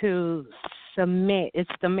job to submit. It's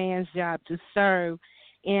the man's job to serve.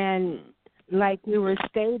 And like we were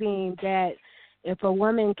stating, that if a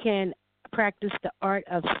woman can practice the art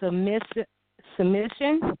of submission,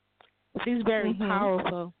 she's very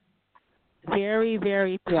powerful. Very,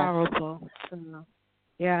 very powerful. So,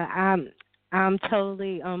 yeah, I'm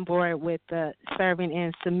totally on board with the serving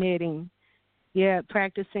and submitting. Yeah,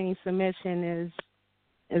 practicing submission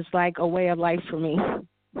is like a way of life for me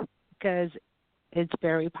because it's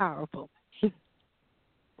very powerful.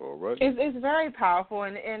 All right. It's very powerful,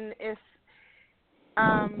 and it's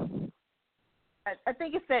I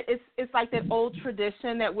think it's like that old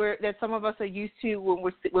tradition that some of us are used to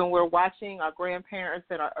when we're watching our grandparents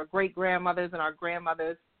and our great grandmothers and our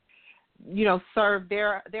grandmothers serve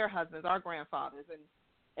their husbands, our grandfathers,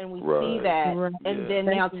 and we Right. see that. Right. And Yeah. then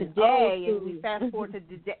now today, and we fast forward to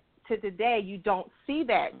today, you don't see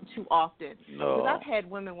that too often. No. Because I've had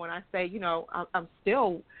women when I say, I'm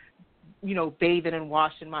still, bathing and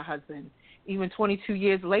washing my husband. Even 22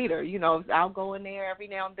 years later, I'll go in there every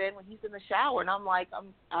now and then when he's in the shower, and I'm like,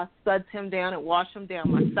 I suds him down and wash him down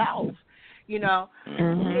myself.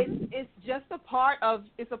 It's just a part of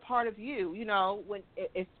you. When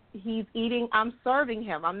if he's eating, I'm serving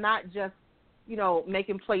him. I'm not just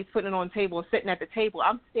making plates, putting it on the table, and sitting at the table.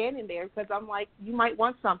 I'm standing there because I'm like, you might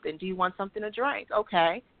want something. Do you want something to drink?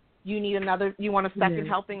 Okay. You want a second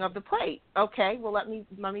helping of the plate? Okay. Well, let me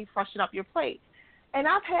freshen up your plate. And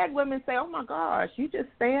I've had women say, oh, my gosh, you just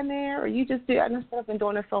stand there or you just do it. And I've been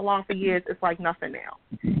doing this so long for years, it's like nothing now.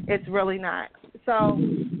 It's really not. So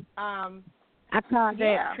I call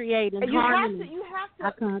that creating harmony. You have to.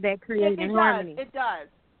 I call that creating harmony. It does.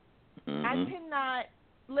 Mm-hmm.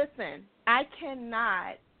 I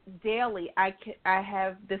cannot daily. I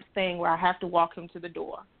have this thing where I have to walk him to the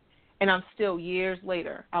door. And I'm still, years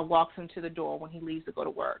later, I walk him to the door when he leaves to go to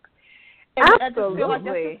work. And Absolutely. I just feel like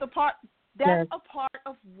that's just a part. That's a part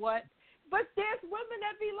of what. But there's women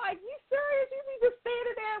that be like, "You serious? You be just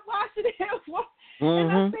standing there and watching it?"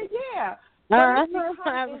 And I say, "Yeah." But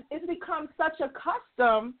it's become such a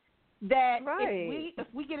custom that if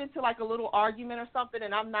we get into like a little argument or something,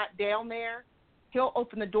 and I'm not down there, he'll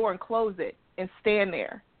open the door and close it and stand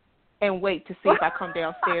there and wait to see if I come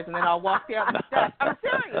downstairs, and then I'll walk down the steps. I'm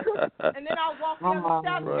serious. And then I'll walk down the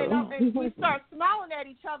steps, and we start smiling at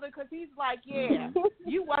each other because he's like, yeah,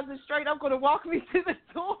 you wasn't straight up going to walk me to the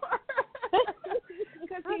door.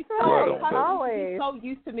 Because he's so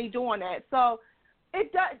used to me doing that. So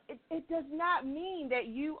it does not mean that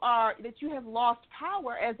you have lost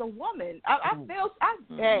power as a woman.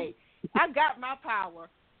 Hey, I got my power.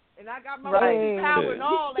 And I got my power and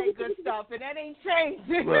all that good stuff, and that ain't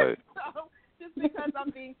changing. Right. So just because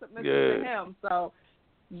I'm being submissive to him. So,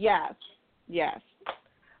 yes.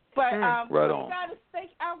 But right on.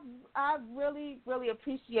 I really, really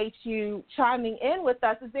appreciate you chiming in with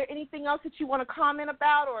us. Is there anything else that you want to comment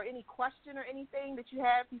about, or any question or anything that you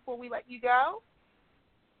have before we let you go?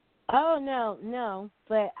 Oh, no.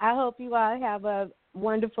 But I hope you all have a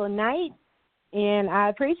wonderful night, and I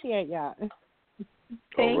appreciate y'all.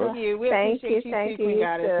 Thank you. We appreciate you too, Queen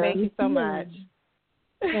Goddess. Thank you so much.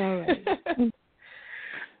 All right.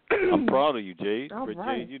 I'm proud of you, Jade.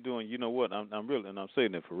 Right. Jade, you're doing. You know what? I'm really, and I'm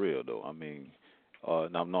saying it for real though. I mean,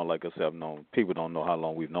 and I'm not, like I said, I've known people don't know how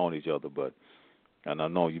long we've known each other, and I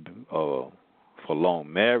know you've been for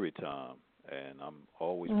long married time, and I'm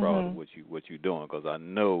always proud of what you're doing, because I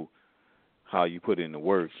know how you put in the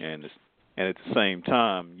work, and at the same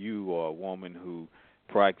time, you are a woman who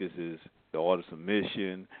practices the art of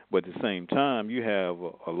submission, but at the same time, you have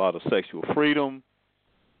a lot of sexual freedom.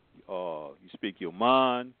 You speak your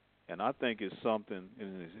mind, and I think it's something.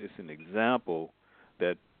 It's an example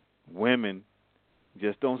that women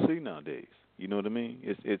just don't see nowadays. You know what I mean?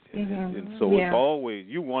 And so it's always,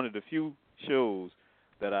 you one of the few shows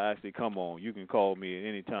that I actually come on. You can call me at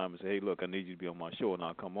any time and say, "Hey, look, I need you to be on my show," and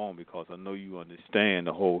I'll come on, because I know you understand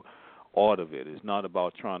the whole art of it. It's not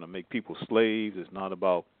about trying to make people slaves. It's not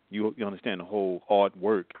about you understand the whole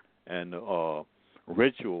artwork and the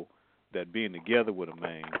ritual that being together with a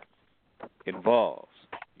man involves.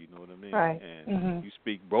 You know what I mean? Right. And you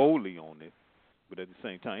speak boldly on it, but at the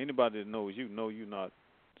same time, anybody that knows you know you're not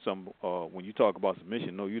some, when you talk about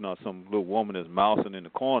submission, know you're not some little woman that's mousing in the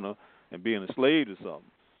corner and being a slave to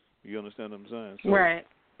something. You understand what I'm saying? So right.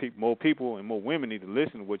 More people and more women need to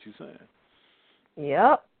listen to what you're saying.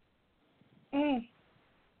 Yep.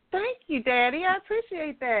 Thank you, Daddy. I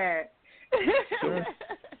appreciate that.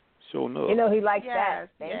 Sure enough. You know he likes that.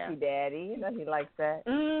 Thank yeah. you, Daddy. You know he likes that.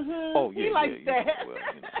 Oh, yeah, he likes that. Well,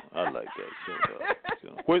 I like that.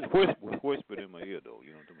 Sure. Whisper in my ear, though.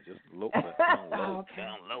 You know what I mean? Just down low. Okay.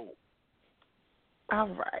 Down low. All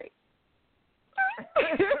right.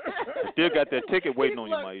 Still got that ticket waiting on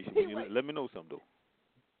you, Maisha. Let me know something,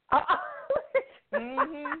 though.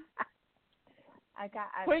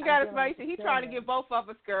 Queen Goddess Maisha, he trying to get both of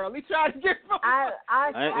us, girl. He trying to get both of us. I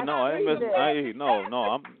ain't messing.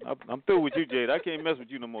 No. I'm through with you, Jade. I can't mess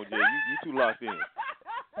with you no more, Jade. You too locked in.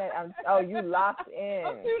 You locked in.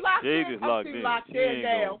 I'm too locked in. Jade is locked in. Locked in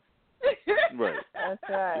down. Right. That's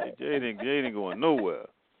right. Jade ain't going nowhere.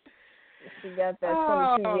 She got that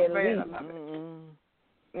 22-year lease.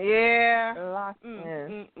 Yeah. Locked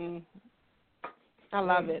in. I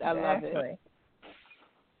love it. I love it.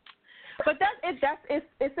 But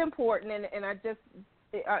it's important, and I just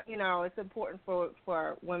it's important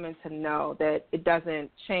for women to know that it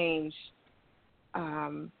doesn't change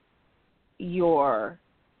your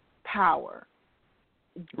power.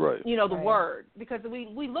 Right. The word, because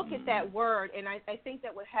we look at that word, and I think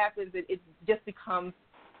that what happens is it just becomes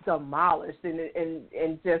demolished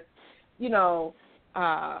and just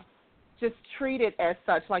just treat it as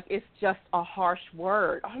such, like it's just a harsh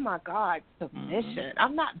word. Oh my God, submission.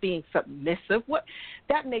 I'm not being submissive. What?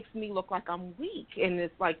 That makes me look like I'm weak, and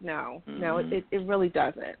it's like no, it really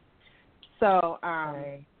doesn't. So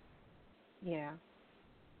yeah.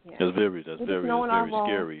 That's very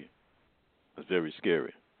scary. That's very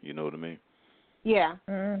scary. You know what I mean? Yeah.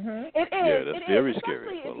 Mhm. It is. Yeah, that's very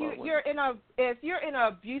Especially scary. if you're in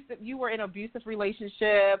an abusive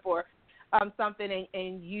relationship or something,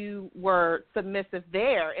 and you were submissive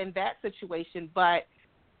there in that situation, but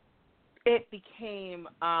it became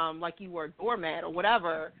like you were a doormat or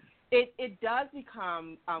whatever. It does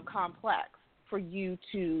become complex for you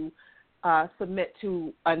to submit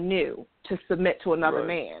to another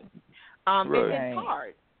man. It's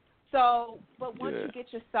hard. So, but once you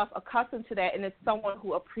get yourself accustomed to that, and it's someone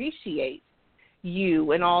who appreciates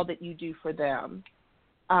you and all that you do for them,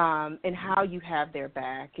 and how you have their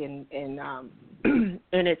back in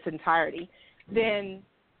its entirety, then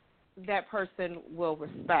that person will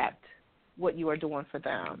respect what you are doing for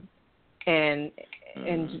them, and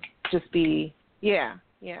just be You're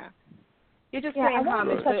just paying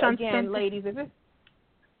homage. But again, ladies, if it's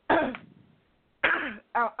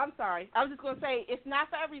I'm sorry. I was just going to say it's not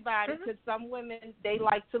for everybody, because some women, they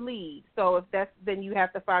like to lead. So if that's, then you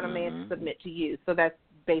have to find a man to submit to you. So that's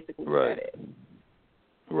basically what that is.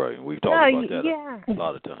 Right. We've talked about that a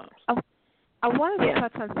lot of times. I wanted to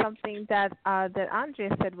touch on something that Andrea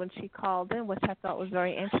said when she called in, which I thought was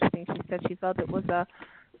very interesting. She said she felt it was a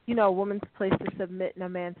woman's place to submit and a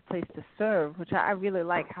man's place to serve, which I really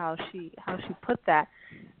like how she put that.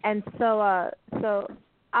 And so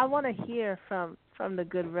I want to hear from the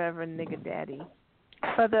good Reverend Nigga Daddy,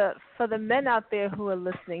 for the men out there who are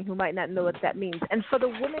listening who might not know what that means, and for the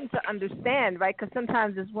women to understand, right? Because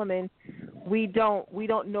sometimes as women, we don't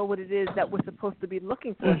know what it is that we're supposed to be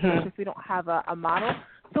looking for, especially if we don't have a model.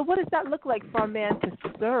 So what does that look like for a man to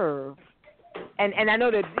serve? And I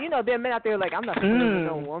know that there are men out there like, I'm not serving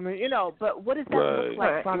no woman, but what does that look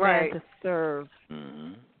like for a man to serve?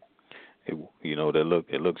 Mm-hmm.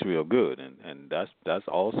 It looks real good, and that's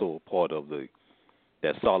also part of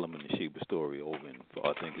that Solomon and Sheba story over in,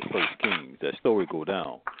 I think it's First Kings. That story go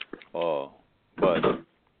down, but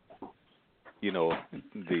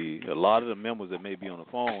a lot of the members that may be on the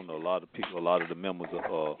phone, a lot of the members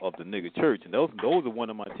of the nigga church, and those are one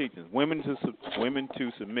of my teachings: women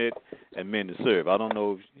to submit and men to serve. I don't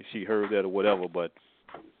know if she heard that or whatever, but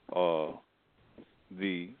I've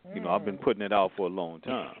been putting it out for a long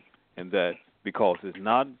time. And that because it's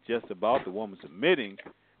not just about the woman submitting.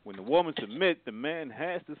 When the woman submits, the man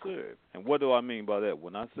has to serve. And what do I mean by that?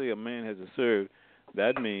 When I say a man has to serve,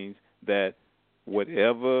 that means that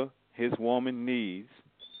whatever his woman needs,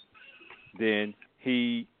 then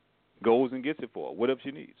he goes and gets it for her, whatever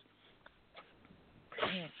she needs.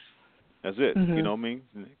 That's it. Mm-hmm. You know what I mean?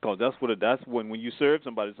 Because that's when you serve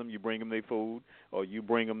somebody, you bring them their food or you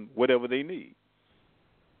bring them whatever they need.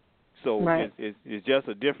 So it's just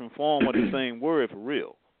a different form of the same word for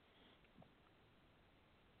real.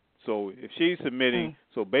 So if she's submitting,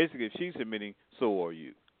 so basically if she's submitting, so are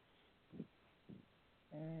you.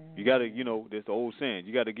 You gotta, there's the old saying.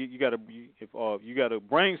 You gotta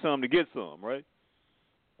bring some to get some, right?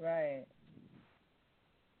 Right.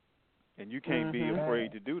 And you can't be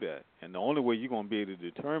afraid to do that. And the only way you're gonna be able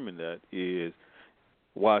to determine that is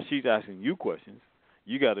while she's asking you questions,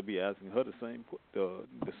 you got to be asking her the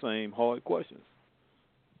same hard questions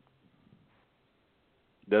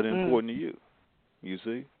that are important to you. You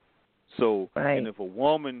see? So, and if a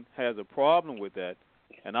woman has a problem with that,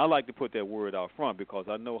 and I like to put that word out front because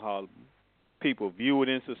I know how people view it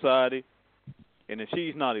in society, and if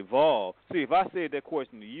she's not evolved, see, if I said that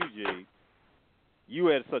question to you, Jay,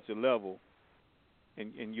 you at such a level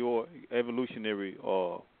in your evolutionary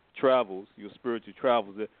travels, your spiritual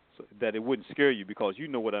travels, that it wouldn't scare you because you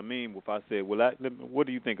know what I mean if I said, what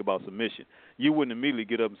do you think about submission? You wouldn't immediately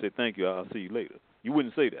get up and say, thank you, I'll see you later. You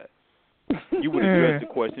wouldn't say that. You would address the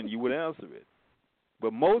question, you would answer it.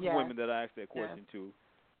 But most women that I ask that question to,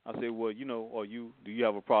 I say, well, do you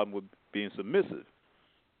have a problem with being submissive?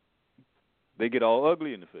 They get all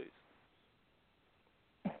ugly in the face.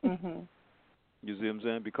 Mm-hmm. You see what I'm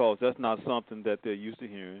saying? Because that's not something that they're used to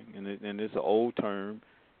hearing, and it's an old term,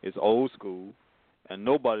 it's old school, and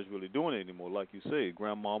nobody's really doing it anymore. Like you say,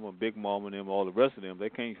 Grandmama, Big Mama, and them, all the rest of them, they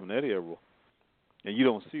came from that era. And you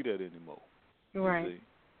don't see that anymore. Right. See?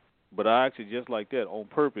 But I ask it just like that on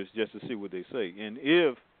purpose just to see what they say. And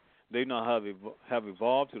if they now have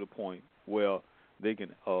evolved to the point where they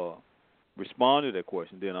can respond to that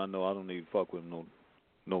question, then I know I don't need to fuck with them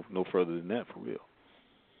no further than that, for real.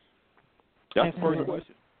 That's the first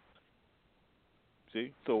question.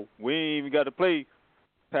 See? So we ain't even got to play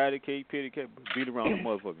patty cake, beat around the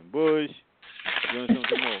motherfucking bush. You understand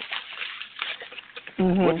what I'm saying?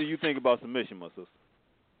 Mm-hmm. What do you think about submission, my sister?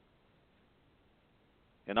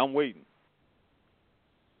 And I'm waiting.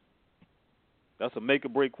 That's a make or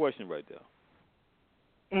break question right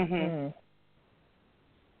there. Mm-hmm.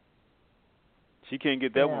 She can't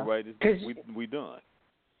get that one right. We done.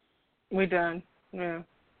 We done. Yeah.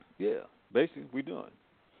 Yeah. Basically, we done.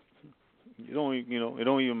 It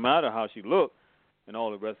don't even matter how she look and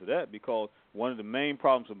all the rest of that, because one of the main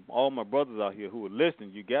problems of all my brothers out here who are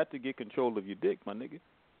listening, you got to get control of your dick, my nigga.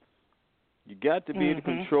 You got to be able to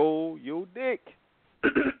control your dick.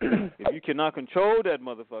 If you cannot control that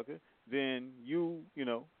motherfucker, then you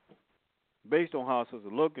based on how it's supposed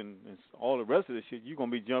to look and all the rest of this shit, you're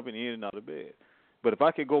going to be jumping in and out of bed. But if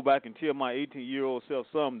I could go back and tell my 18-year-old self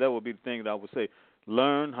something, that would be the thing that I would say.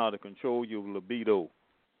 Learn how to control your libido.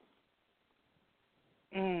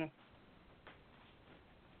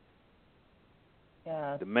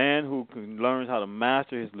 Yeah. The man who learns how to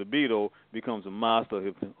master his libido becomes a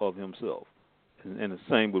master of himself. And the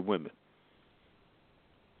same with women.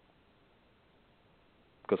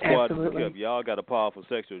 Because quiet as it kept, y'all got a powerful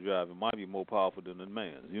sexual drive. It might be more powerful than a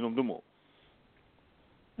man's. You know what I'm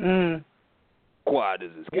saying? Quiet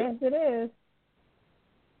as it's kept. Yes, it is.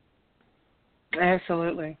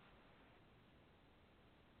 Absolutely.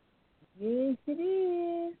 Yes, it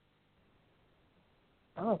is.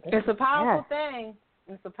 Oh, it's a powerful thing.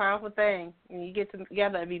 It's a powerful thing. And you get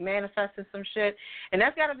together and be manifesting some shit, and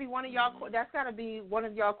that's got to be one of y'all. That's got to be one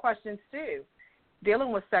of y'all questions too.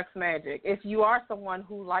 Dealing with sex magic. If you are someone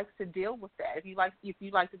who likes to deal with that, if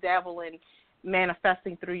you like to dabble in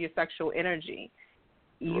manifesting through your sexual energy,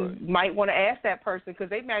 you might want to ask that person, because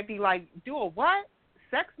they might be like, "Doing what?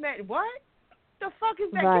 Sex magic? What? The fuck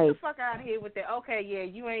is that? Get the fuck out of here with that." Okay, yeah,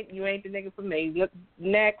 you ain't the nigga for me. Look,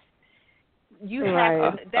 next. You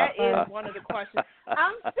have to, that is one of the questions.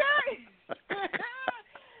 I'm serious.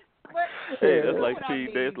 But, hey, that's like speed.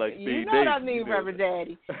 That's like speed. You know what I mean, Reverend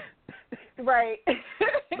Daddy. Right.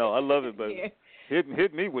 No, I love it, but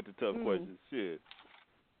hit me with the tough questions. Shit.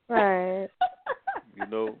 Right.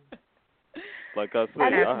 Like I said,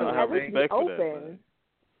 I have respect for that, man.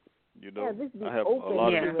 I have a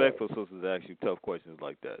lot of respect for sisters that ask you tough questions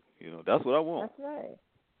like that. That's what I want. That's right.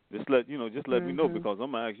 Just let me know, because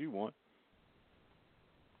I'm gonna ask you one.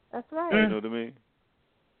 That's right. You know what I mean?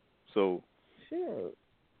 So, shoot.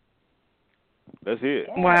 That's it.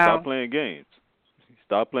 Wow. Stop playing games.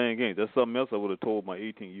 Stop playing games. That's something else I would have told my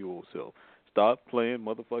 18-year-old self. Stop playing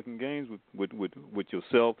motherfucking games with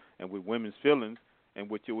yourself and with women's feelings and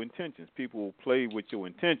with your intentions. People will play with your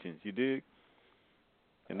intentions. You dig?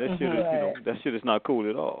 And that shit is, that shit is not cool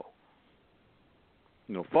at all.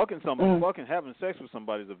 Fucking somebody, fucking having sex with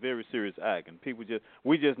somebody is a very serious act, and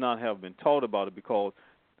we just not have been taught about it, because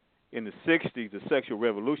in the 60s, the sexual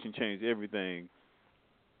revolution changed everything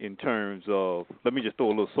in terms of, let me just throw a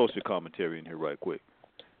little social commentary in here right quick.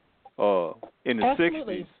 In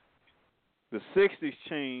the 60s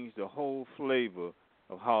changed the whole flavor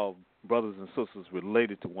of how brothers and sisters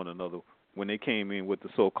related to one another when they came in with the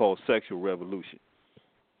so-called sexual revolution.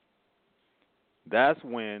 That's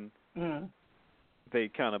when they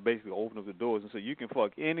kind of basically opened up the doors and said, you can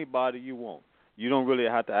fuck anybody you want. You don't really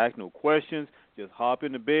have to ask no questions. Just hop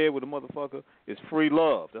in the bed with a motherfucker. It's free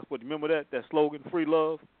love. That's what, remember that slogan, free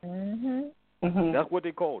love? That's what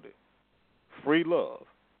they called it. Free love.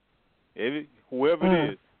 Whoever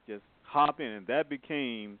it is, just hop in. And that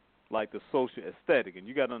became like the social aesthetic. And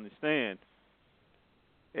you got to understand,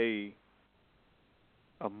 a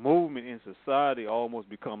movement in society almost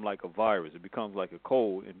become like a virus. It becomes like a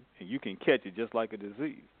cold, and you can catch it just like a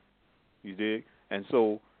disease. You dig? And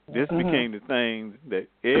so this became the thing that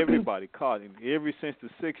everybody caught. And ever since the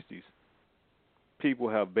 60s, people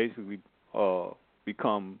have basically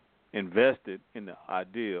become invested in the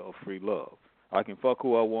idea of free love. I can fuck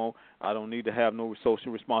who I want. I don't need to have no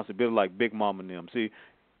social responsibility like Big Mama and them. See,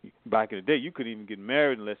 back in the day, you couldn't even get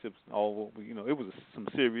married unless it was all, it was some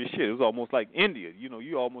serious shit. It was almost like India.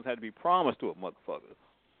 You almost had to be promised to a motherfucker.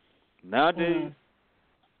 Nowadays,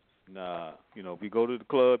 nah. If you go to the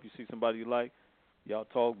club, you see somebody you like, y'all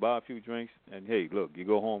talk, buy a few drinks, and hey, look, you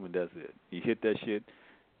go home and that's it. You hit that shit.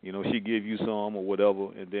 She give you some or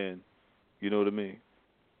whatever, and then, you know what I mean?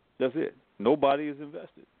 That's it. Nobody is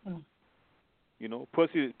invested. You know,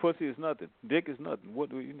 pussy is nothing. Dick is nothing. What?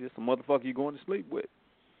 Just a motherfucker you going to sleep with.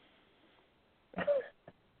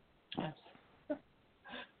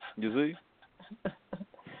 You see?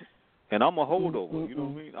 And I'm a holdover. You know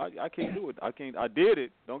what I mean? I can't do it. I did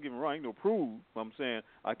it. Don't get me wrong. Ain't no proof. But I'm saying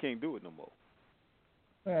I can't do it no more.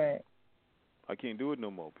 Right. I can't do it no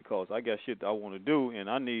more because I got shit that I want to do, and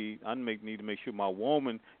I need to make sure my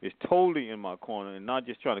woman is totally in my corner and not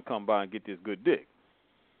just trying to come by and get this good dick.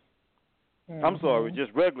 Mm-hmm. I'm sorry,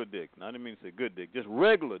 just regular dick. I didn't mean to say good dick, just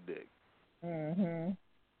regular dick. Mhm.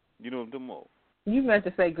 You know what I'm talking about? You meant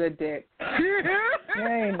to say good dick.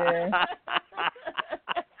 Ain't there?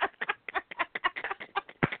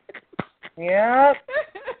 Yep.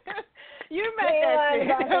 You meant that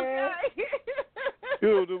shit. Okay. You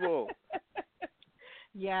know what I'm talking about?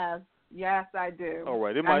 Yes, I do. All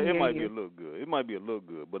right, it might be a little good. It might be a little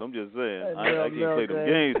good, but I'm just saying I can't play them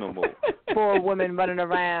games no more. Poor women running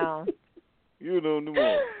around. You know no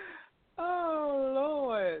more. Oh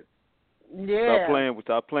Lord. Yeah.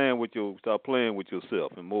 Stop playing with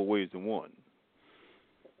yourself in more ways than one.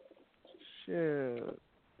 Shoot.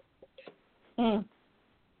 Woo.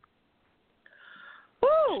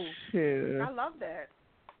 Shoot. I love that.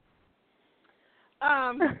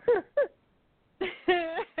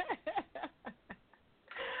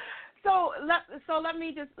 So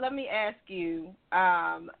let me ask you,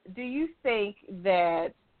 do you think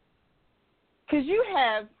that, because you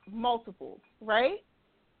have multiples, right?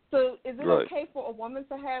 So is it okay for a woman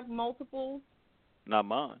to have multiples? Not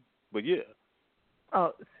mine, but yeah.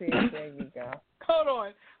 Oh, see, there you go. Hold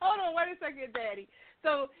on, wait a second, Daddy.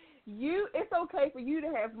 So it's okay for you to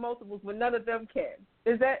have multiples, but none of them can.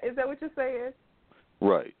 Is that what you're saying?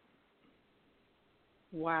 Right.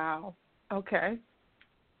 Wow. Okay.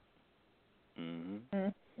 Mhm.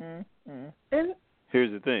 And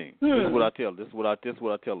here's the thing. This is what I tell. This is what I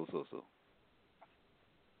tell her, so.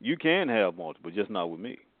 You can have multiple, just not with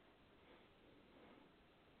me.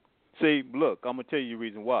 See, look, I'm gonna tell you the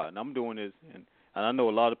reason why, and I'm doing this, and I know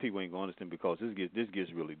a lot of people ain't gonna understand because this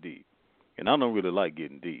gets really deep, and I don't really like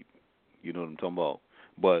getting deep. You know what I'm talking about?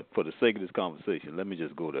 But for the sake of this conversation, let me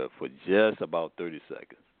just go there for just about 30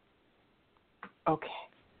 seconds. Okay.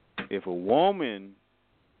 If a woman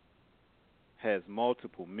has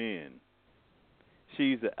multiple men,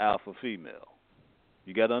 she's the alpha female.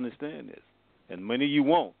 You got to understand this. And many of you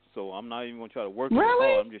won't, so I'm not even going to try to work it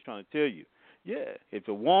hard. I'm just trying to tell you. Yeah, if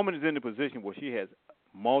a woman is in the position where she has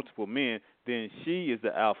multiple men, then she is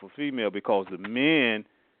the alpha female because the men,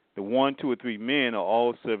 the 1, 2, or 3 men are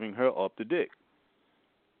all serving her up the dick.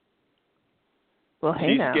 Well,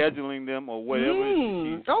 she's scheduling them or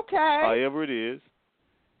whatever. However it is.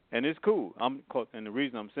 And it's cool. And the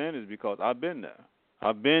reason I'm saying is because I've been there.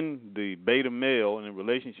 I've been the beta male in a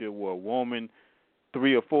relationship where a woman,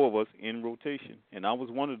 3 or 4 of us in rotation, and I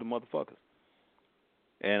was one of the motherfuckers.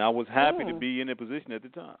 And I was happy to be in that position at the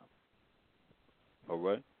time. All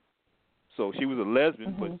right? So she was a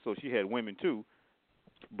lesbian, but so she had women too.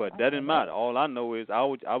 But that didn't matter. All I know is I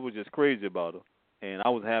was just crazy about her, and I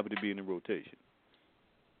was happy to be in the rotation.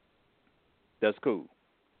 That's cool.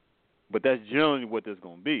 But that's generally what that's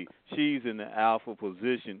going to be. She's in the alpha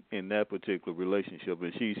position in that particular relationship,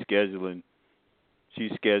 and she's scheduling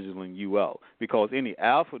you out. Because any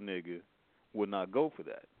alpha nigga would not go for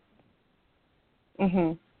that.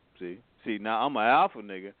 Mhm. See, now I'm an alpha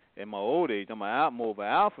nigga. In my old age, I'm more of an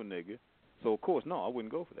alpha nigga. So, of course, no, I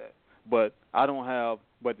wouldn't go for that. But I don't have,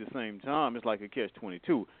 but at the same time, it's like a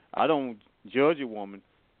catch-22. I don't judge a woman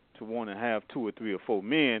to want to have 2 or 3 or 4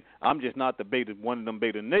 men. I'm just not one of them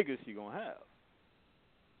beta niggas she going to have.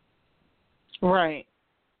 Right.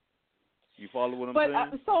 You follow what I'm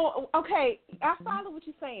saying? So, okay, I follow what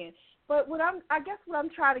you're saying. But I guess what I'm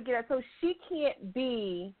trying to get at, so she can't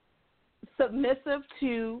be submissive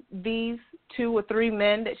to these 2 or 3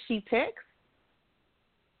 men that she picks?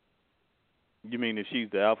 You mean if she's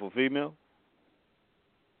the alpha female?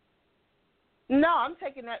 No, I'm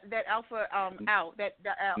taking that alpha out.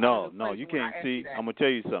 No, you can't. See, I'm gonna tell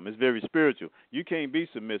you something. It's very spiritual. You can't be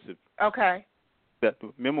submissive. Okay.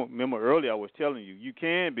 Remember earlier I was telling you, you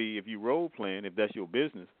can be if you role playing, if that's your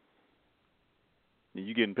business, and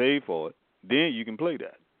you getting paid for it. Then you can play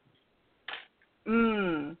that.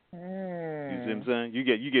 You see what I'm saying? You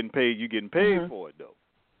getting paid. You getting paid for it though.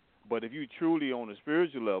 But if you truly on a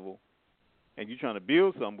spiritual level, and you trying to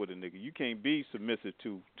build something with a nigga, you can't be submissive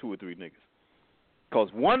to 2 or 3 niggas.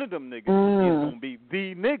 Because one of them niggas is going to be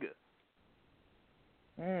the nigga.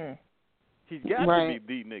 He's got to be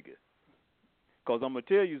the nigga. Because I'm going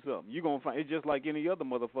to tell you something. You're going to find it's just like any other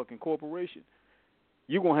motherfucking corporation.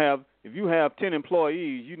 you're gonna have, if you have 10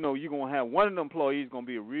 employees, you know you're gonna have one of the employees gonna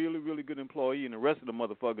be a really, really good employee, and the rest of the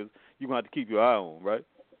motherfuckers you're gonna have to keep your eye on, right?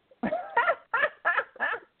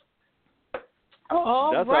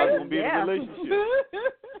 Oh, that's right. how it's gonna be in a relationship.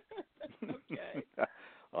 Okay.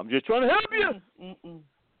 I'm just trying to help you.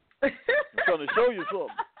 I'm trying to show you something.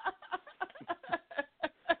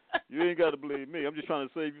 You ain't got to believe me. I'm just trying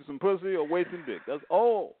to save you some pussy or wasting dick. That's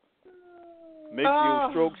all. Make your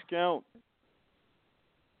strokes count.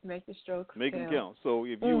 Make the strokes Make them count. So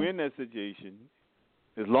if you're in that situation,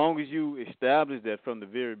 as long as you establish that from the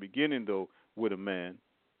very beginning, though, with a man,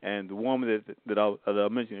 and the woman that I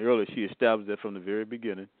mentioned earlier, she established that from the very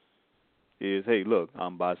beginning, is, hey, look,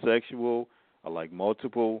 I'm bisexual. I like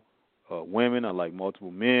multiple women. I like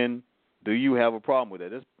multiple men. Do you have a problem with that?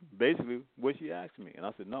 That's basically what she asked me, and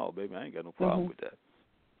I said, no, baby, I ain't got no problem with that.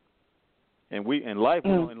 And life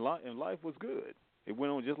was good. It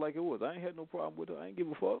went on just like it was. I ain't had no problem with her. I ain't give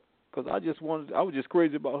a fuck because I was just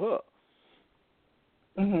crazy about her.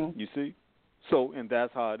 You see? So, and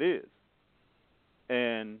that's how it is.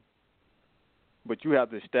 But you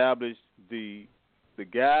have to establish the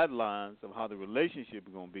guidelines of how the relationship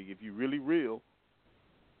is going to be if you're really real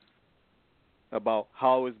about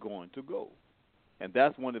how it's going to go. And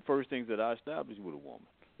that's one of the first things that I establish with a woman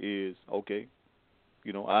is, okay,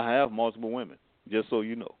 you know, I have multiple women, just so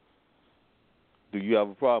you know. Do you have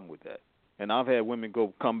a problem with that? And I've had women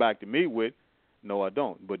come back to me with, no, I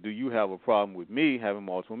don't. But do you have a problem with me having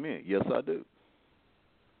multiple men? Yes, I do.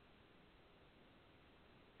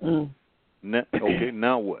 Okay,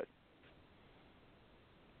 now what?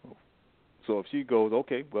 So if she goes,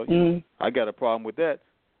 okay, well, you know, I got a problem with that,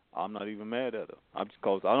 I'm not even mad at her. I'm just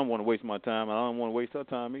because I don't want to waste my time, and I don't want to waste her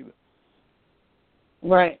time either.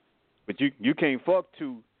 Right. But you can't fuck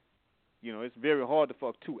two. You know, it's very hard to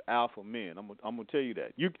fuck two alpha men. I'm gonna tell you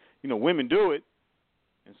that. You know, women do it,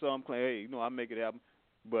 and some claim, hey, you know, I make it happen,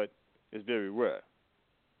 but it's very rare.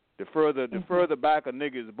 The further back a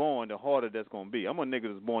nigga is born, the harder that's gonna be. I'm a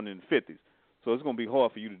nigga that's born in the 50s, so it's gonna be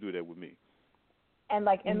hard for you to do that with me. And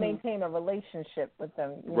maintain a relationship with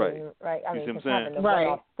them, right? Right. I mean, just having the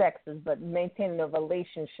one-off sexes, but maintaining a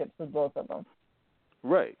relationship with both of them.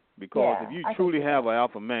 Right. Because if you truly have an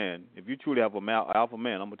alpha man, I'm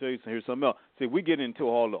gonna tell you here's something else. See, we get into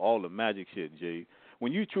all the magic shit, Jay.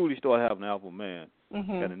 When you truly start having an alpha man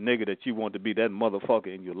and a nigga that you want to be that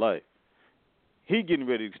motherfucker in your life, he getting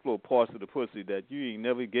ready to explore parts of the pussy that you ain't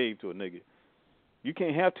never gave to a nigga. You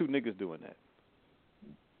can't have two niggas doing that.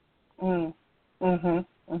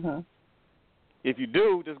 If you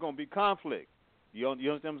do, there's gonna be conflict. You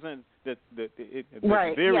understand what I'm saying? The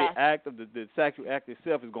very act of the sexual act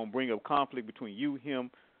itself is going to bring up conflict between you,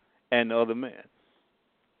 him, and the other man.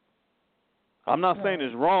 I'm not saying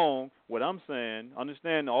it's wrong. What I'm saying,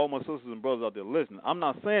 understand all my sisters and brothers out there listening, I'm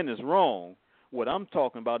not saying it's wrong. What I'm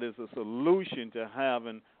talking about is a solution to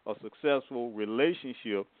having a successful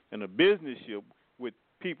relationship and a businessship with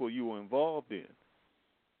people you are involved in.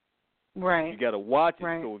 Right. You got to watch it.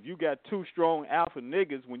 Right. So if you got two strong alpha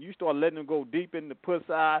niggas, when you start letting them go deep in the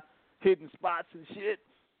pussy, hitting spots and shit,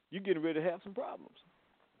 you're getting ready to have some problems.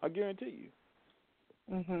 I guarantee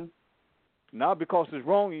you. Not because it's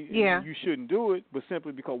wrong, you shouldn't do it, but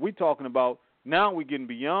simply because we're talking about now we're getting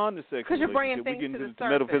beyond the sexual relationship. We're getting into the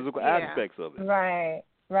metaphysical aspects of it. Right.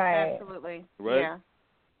 Absolutely. Right? Yeah.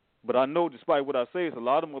 But I know, despite what I say, it's a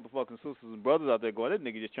lot of motherfucking sisters and brothers out there going, that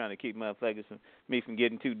nigga just trying to keep motherfuckers from me from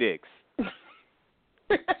getting 2 dicks.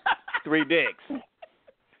 3 dicks.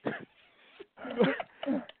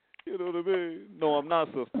 You know what I mean? No, I'm not,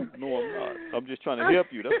 sister. No, I'm not. I'm just trying to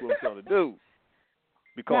help you. That's what I'm trying to do.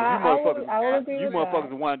 Because you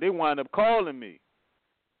motherfuckers wind up calling me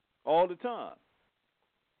all the time.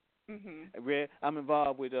 I'm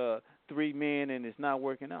involved with 3 men and it's not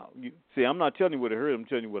working out. See, I'm not telling you what I heard. I'm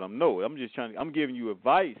telling you what I know. I'm giving you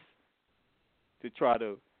advice to try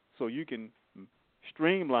to, so you can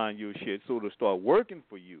streamline your shit so it'll start working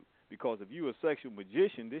for you. Because if you're a sexual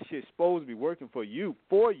magician, this shit's supposed to be working for you,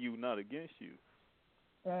 not against you.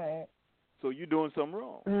 Right. So you're doing something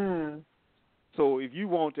wrong. So if you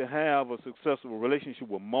want to have a successful relationship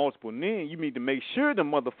with multiple men, you need to make sure the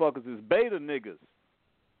motherfuckers is beta niggas.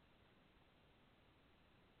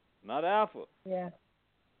 Not alpha. Yeah.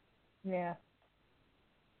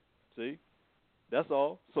 See? That's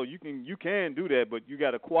all. So you can do that, but you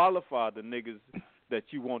got to qualify the niggas that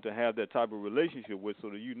you want to have that type of relationship with so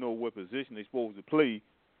that you know what position they're supposed to play.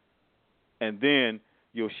 And then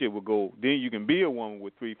your shit will go. Then you can be a woman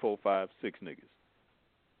with 3, 4, 5, 6 niggas.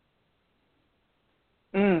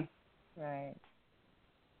 Right.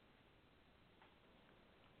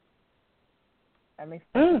 That makes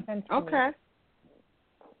sense. Okay.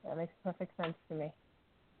 That makes perfect sense to me.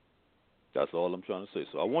 That's all I'm trying to say.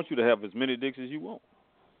 So I want you to have as many dicks as you want.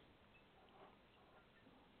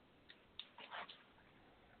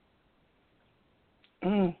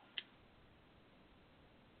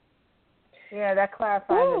 Yeah, that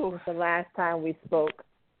clarifies it since the last time we spoke.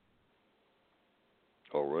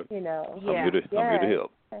 All right. You know. I'm here to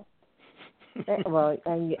help. Well,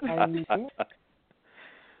 and you did. I'm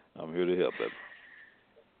here to help,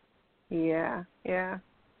 baby. Yeah.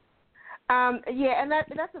 And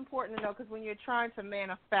that's important to know, because when you're trying to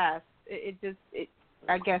manifest,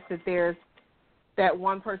 I guess that there's that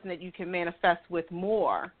one person that you can manifest with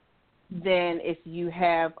more than if you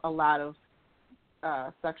have a lot of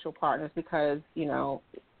sexual partners, because you're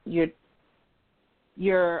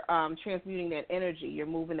transmuting that energy, you're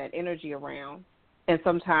moving that energy around, and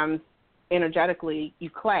sometimes energetically you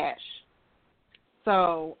clash.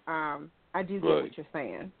 So I do get what you're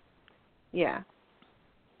saying. Yeah.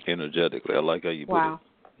 Energetically, I like how you put it.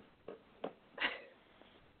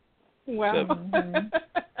 Well.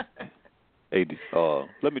 Hey,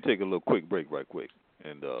 let me take a little quick break right quick.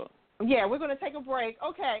 And yeah, we're going to take a break.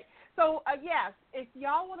 Okay. So, yes, if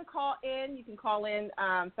y'all want to call in, you can call in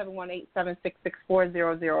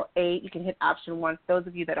 718-766-4008. You can hit option 1 for those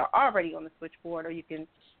of you that are already on the switchboard, or you can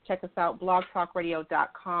check us out,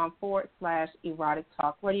 blogtalkradio.com/Erotic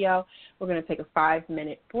Talk Radio. We're going to take a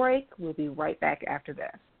 5-minute break. We'll be right back after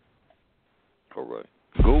this. All right.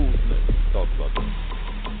 Go next. Talk about that.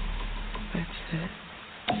 That's it.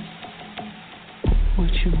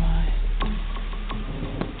 Would you mind?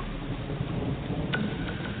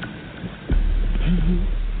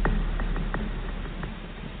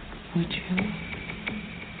 Would you?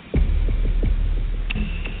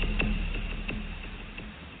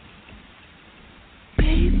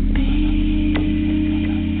 Baby,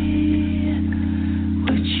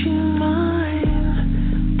 would you mind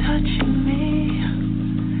touching me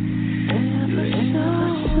ever so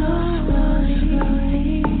slowly?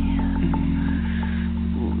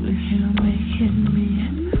 You're making me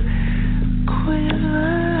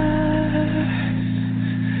quiver.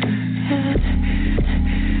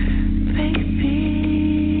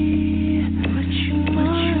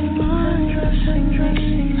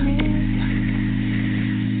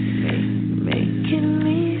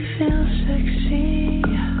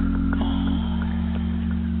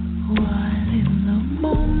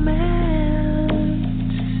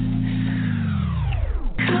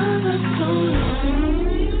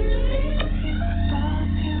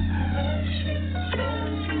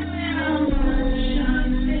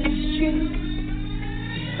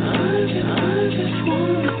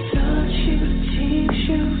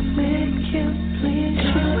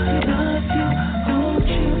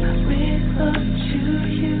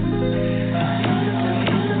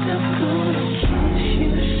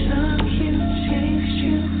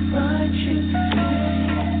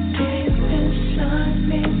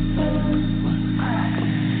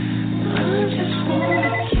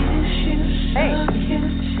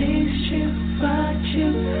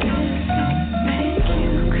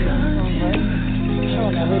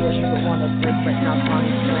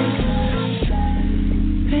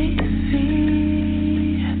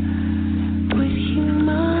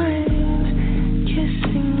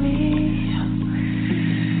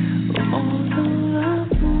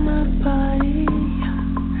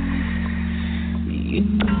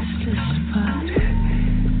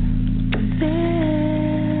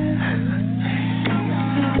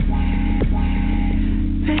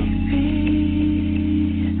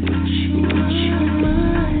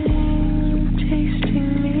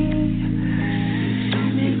 Tasting me.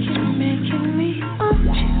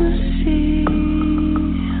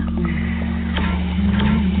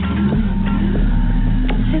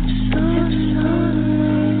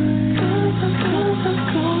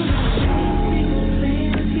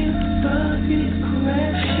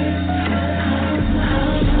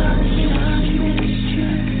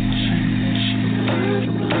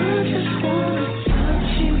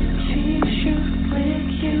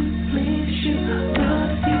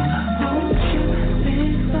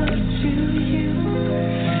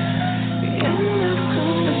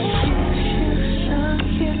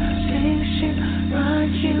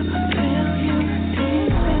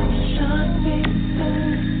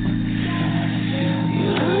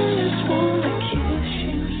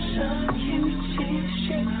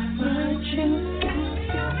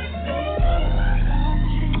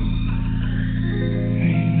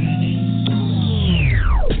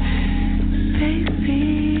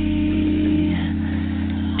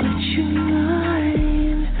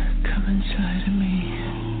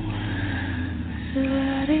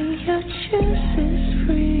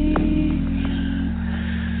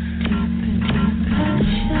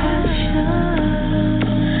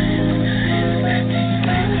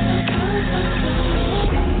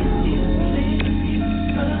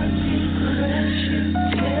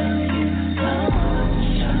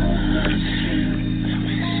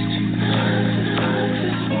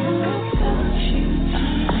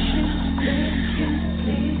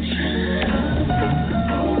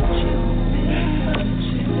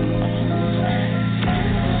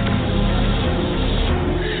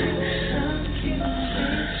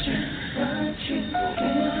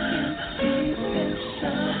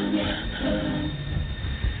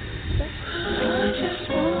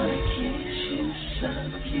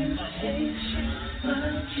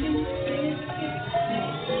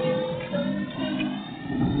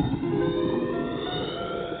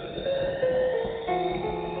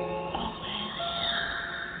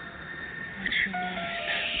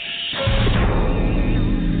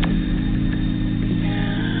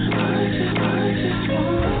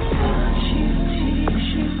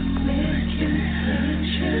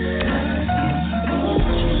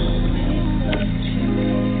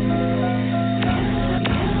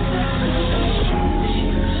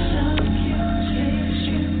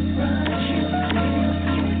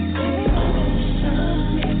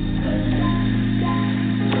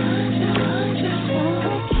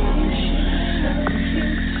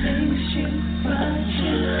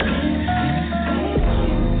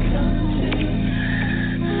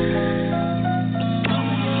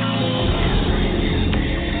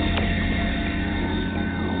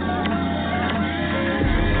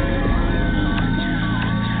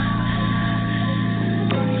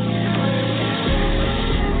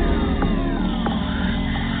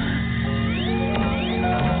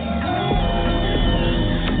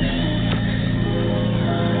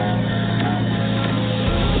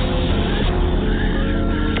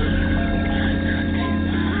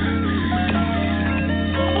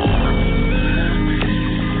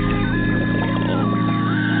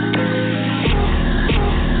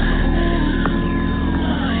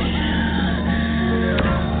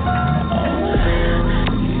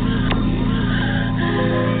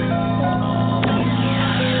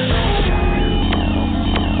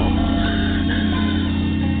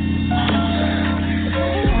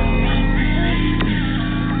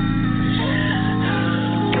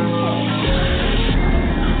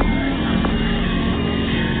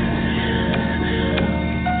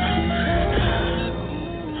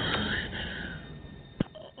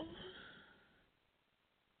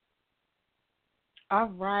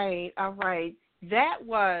 All right. That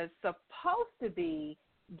was supposed to be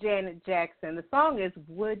Janet Jackson. The song is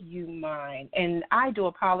Would You Mind? And I do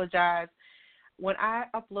apologize. When I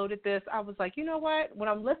uploaded this, I was like, you know what? When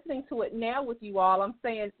I'm listening to it now with you all, I'm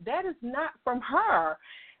saying that is not from her.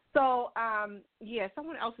 So,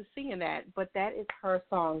 someone else is singing that, but that is her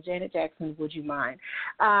song, Janet Jackson, Would You Mind?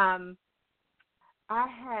 I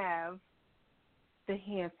have the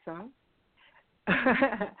handsome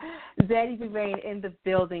Daddye Duvayne in the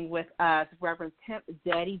building with us, Reverend Pimp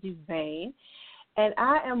Daddye Duvayne. And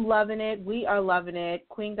I am loving it. We are loving it.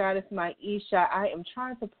 Queen Goddess Maisha, I am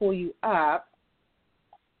trying to pull you up.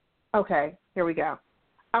 Okay, here we go.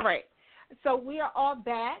 All right. So we are all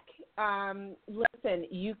back. Listen,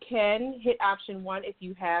 you can hit option 1 if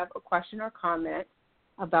you have a question or comment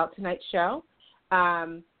about tonight's show.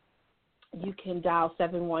 You can dial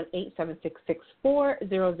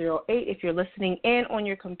 718-766-4008 if you're listening in on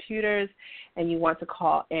your computers and you want to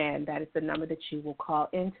call in. That is the number that you will call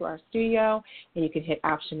into our studio, and you can hit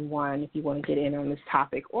option 1 if you want to get in on this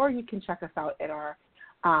topic, or you can check us out at our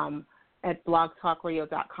at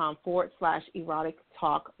blogtalkradio.com/Erotic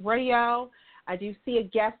Talk Radio. I do see a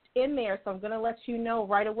guest in there, so I'm going to let you know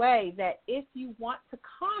right away that if you want to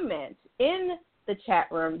comment in the chat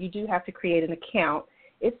room, you do have to create an account.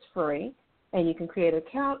 It's free, and you can create an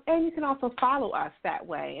account, and you can also follow us that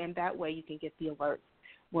way, and that way you can get the alerts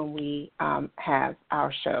when we have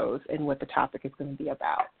our shows and what the topic is going to be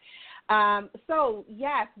about. So,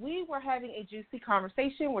 yes, we were having a juicy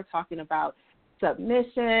conversation. We're talking about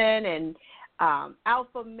submission and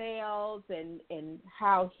alpha males and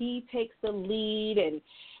how he takes the lead and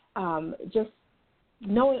just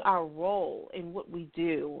knowing our role in what we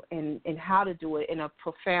do and how to do it in a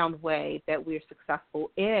profound way that we're successful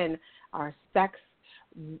in our sex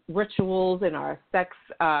rituals and our sex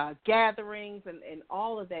gatherings and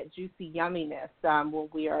all of that juicy yumminess when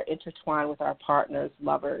we are intertwined with our partners,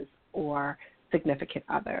 lovers, or significant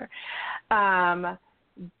other.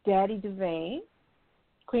 Daddye Duvayne,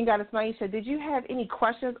 Queen Goddess Maisha, did you have any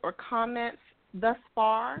questions or comments thus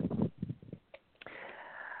far?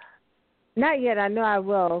 Not yet. I know I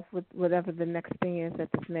will with whatever the next thing is that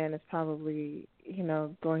this man is probably,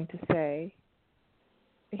 going to say.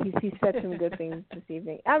 He said some good things this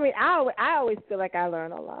evening. I mean, I always feel like I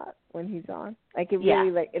learn a lot when he's on. Like it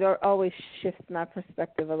really, it always shifts my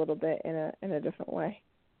perspective a little bit in a different way.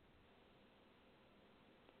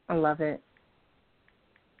 I love it.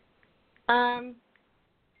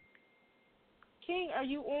 King, are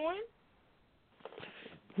you on?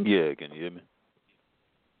 Yeah, can you hear me?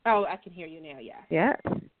 Oh, I can hear you now, yeah. Yes.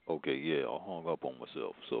 Okay, yeah, I hung up on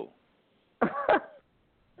myself, so.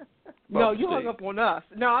 No, you hung up on us.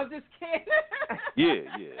 No, I'm just kidding. Yeah,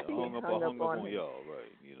 I hung up on y'all,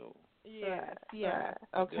 right, Yes,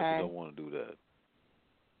 okay. I don't want to do that.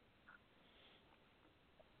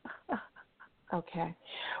 Okay.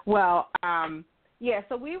 Well,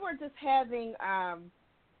 so we were just having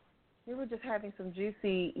some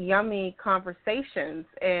juicy, yummy conversations,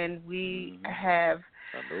 and we have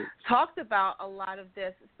talked about a lot of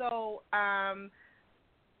this. So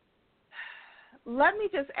let me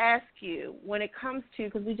just ask you, when it comes to,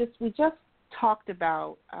 because we just talked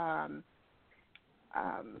about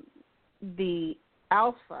the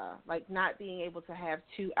alpha, like not being able to have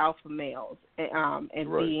two alpha males, and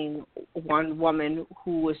being one woman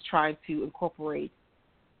who was trying to incorporate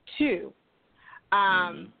two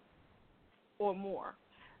or more.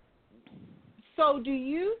 So do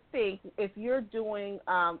you think if you're doing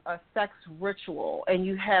a sex ritual and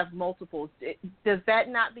you have multiples, does that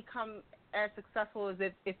not become as successful as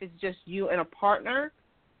if it's just you and a partner?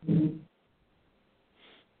 You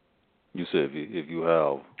said if you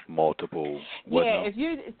have multiple. If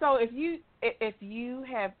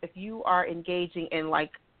you are engaging in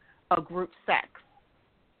like a group sex,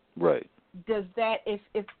 right? Does that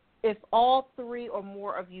if all three or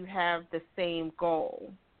more of you have the same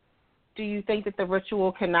goal, do you think that the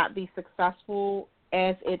ritual cannot be successful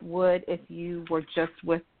as it would if you were just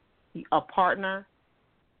with a partner?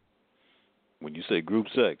 When you say group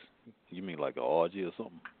sex, you mean like an orgy or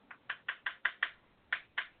something?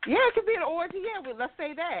 Yeah, it could be an orgy, let's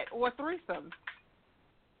say that, or a threesome.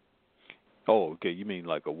 Oh, okay, you mean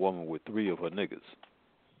like a woman with three of her niggas.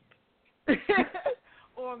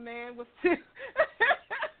 Or a man with two.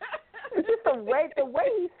 It's just the way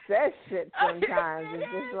he says shit sometimes.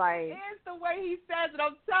 It's just like... It's the way he says it,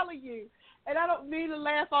 I'm telling you. And I don't mean to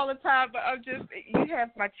laugh all the time, but you have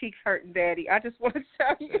my cheeks hurting, Daddy. I just want to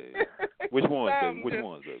tell you. Which ones, though? Which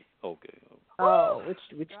ones, though? Okay. Oh, which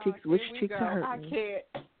cheeks are hurting?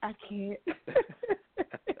 I can't.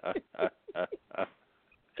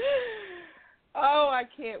 Oh, I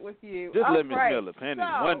can't with you. Just all let me right. smell the panties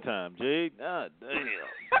one time, Jade. God damn.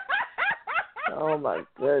 Oh, my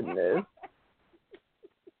goodness.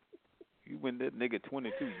 You went that nigga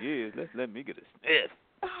 22 years. Let me get a sniff.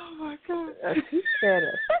 Oh, my God. She said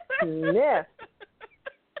a sniff.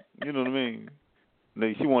 You know what I mean?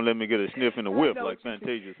 Like, she won't let me get a sniff in the whip, like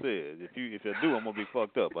Fantasia says. If I do, I'm going to be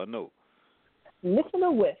fucked up. I know. Sniff in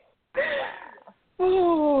the whip.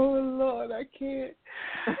 Oh, Lord, I can't.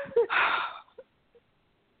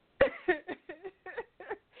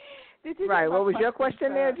 Right. What was your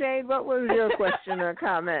question there, Jade? What was your question or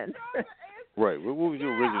comment? Right. What was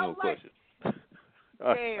your original question?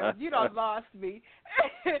 Damn, you done lost me.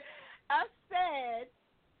 I said,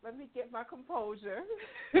 let me get my composure.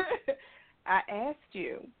 I asked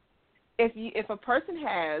you if a person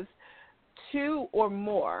has two or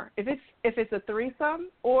more, if it's a threesome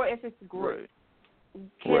or if it's a group,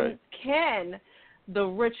 can the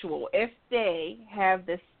ritual, if they have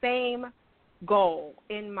the same goal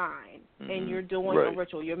in mind and you're doing a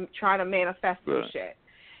ritual, you're trying to manifest some shit,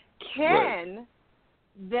 can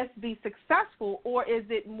this be successful, or is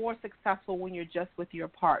it more successful when you're just with your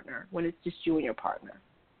partner, when it's just you and your partner?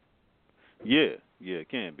 Yeah, it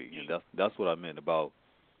can be. And that's what I meant about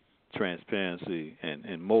transparency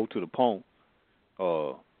and more to the point,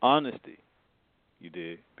 honesty. You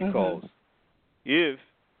did, because if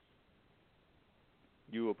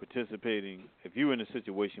you are participating, if you're in a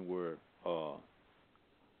situation where,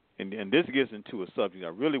 and this gets into a subject I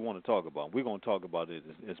really want to talk about. We're going to talk about it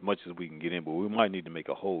as much as we can get in, but we might need to make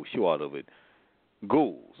a whole show out of it.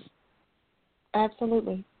 Goals.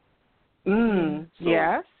 Absolutely.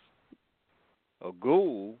 Yes. A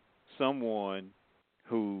goal, someone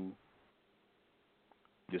who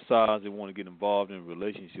decides they want to get involved in a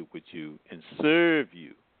relationship with you and serve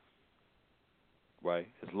you, right,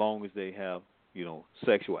 as long as they have,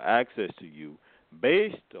 sexual access to you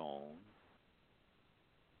based on,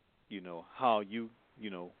 how you,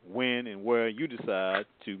 when and where you decide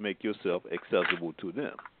to make yourself accessible to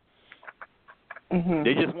them.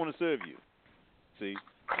 They just want to serve you. See?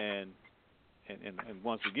 And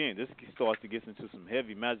once again, this starts to get into some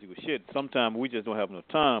heavy magical shit. Sometimes we just don't have enough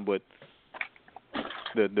time, but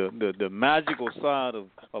the magical side of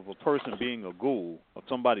a person being a ghoul, of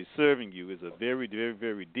somebody serving you, is a very, very,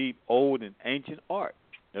 very deep, old, and ancient art.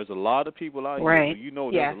 There's a lot of people out here.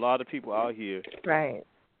 There's a lot of people out here. Right.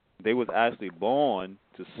 They was actually born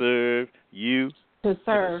to serve you in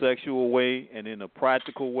a sexual way and in a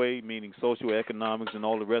practical way, meaning social economics and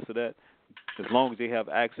all the rest of that. As long as they have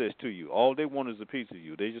access to you, all they want is a piece of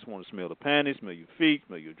you. They just want to smell the panties, smell your feet,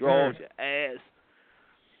 smell your drawers, your ass,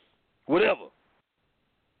 whatever.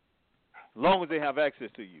 As long as they have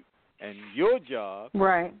access to you. And your job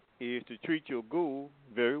is to treat your ghoul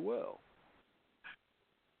very well.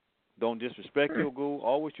 Don't disrespect your guru.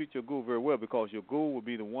 Always treat your guru very well, because your guru will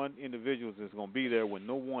be the one individual that's going to be there when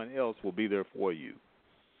no one else will be there for you.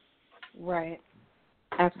 Right.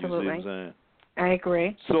 Absolutely. You see what I'm saying? I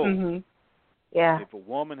agree. So, yeah, if a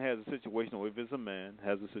woman has a situation, or if it's a man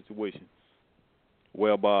has a situation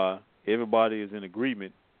whereby everybody is in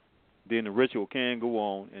agreement, then the ritual can go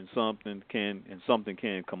on, and something can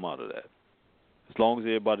come out of that, as long as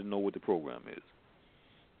everybody know what the program is.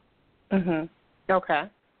 Okay.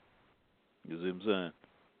 You see what I'm saying?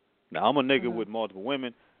 Now, I'm a nigga with multiple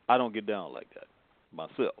women. I don't get down like that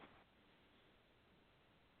myself.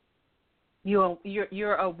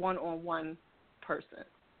 You're a one-on-one person.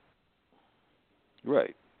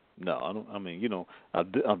 Right. No, I don't. I mean, you know,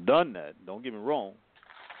 I've done that. Don't get me wrong,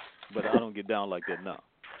 but I don't get down like that now.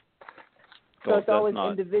 So it's always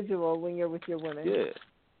individual when you're with your women.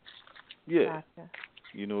 Yeah. Gotcha.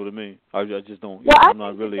 You know what I mean? I just don't. Well, I'm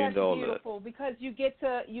not really into all that. That's beautiful, because you get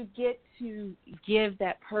to give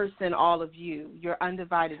that person all of you, your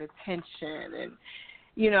undivided attention, and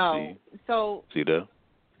you know. See that?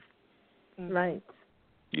 Right.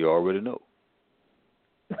 You already know.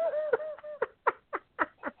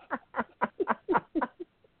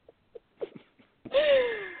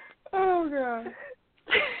 Oh God.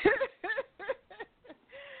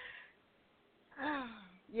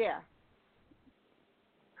 Yeah.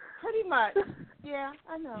 Pretty much. Yeah,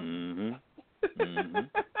 I know.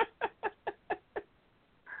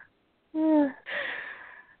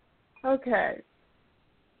 Okay.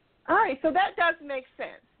 All right, so that does make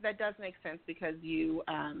sense. That does make sense, because you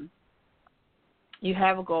have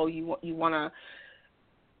a goal. You want to.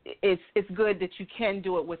 It's good that you can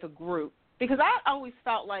do it with a group, because I always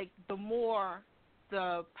felt like the more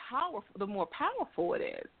powerful it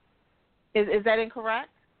is. Is that incorrect?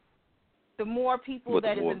 The more people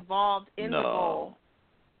that is involved in the goal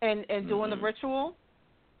and doing the ritual?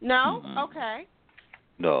 No? Okay.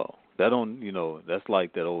 No. That don't, you know, that's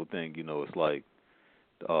like that old thing, you know, it's like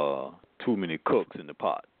too many cooks in the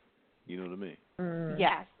pot. You know what I mean?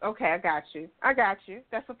 Yes. Okay, I got you.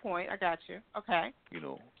 That's the point. I got you. Okay. You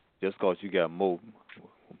know, just because you got more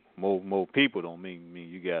people don't mean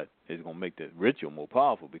you got, it's going to make the ritual more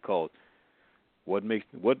powerful, because what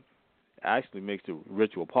actually makes the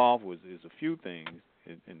ritual powerful is a few things,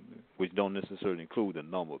 which don't necessarily include the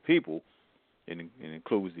number of people. It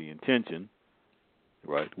includes the intention,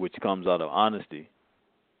 right, which comes out of honesty,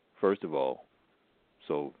 first of all.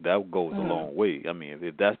 So that goes a long way. I mean,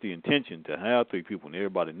 if that's the intention, to have 3 people and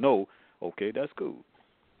everybody know, okay, that's cool.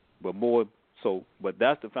 But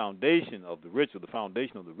that's the foundation of the ritual. The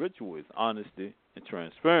foundation of the ritual is honesty and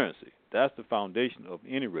transparency. That's the foundation of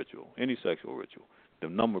any ritual, any sexual ritual. The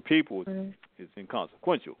number of people is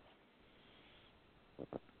inconsequential.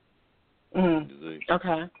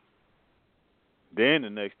 Okay. Then the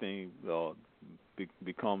next thing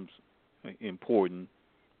becomes important.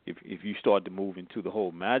 If you start to move into the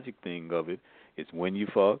whole magic thing of it, it's when you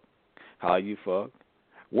fuck, how you fuck,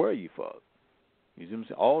 where you fuck. You see what I'm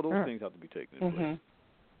saying? All those things have to be taken into place.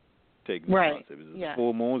 Taking the concept. Is it a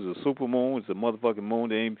full moon? Is it a super moon? Is it a motherfucking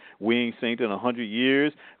moon we ain't seen in 100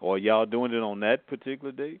 years? Or y'all doing it on that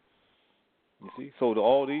particular day? You see? So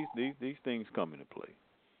all these things come into play.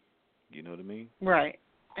 You know what I mean? Right.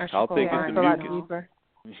 How thick is the mucus?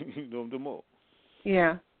 You know the more.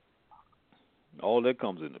 Yeah. All that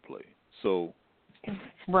comes into play. So,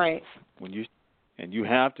 right. When you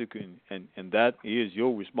have to, and that is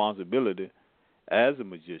your responsibility as a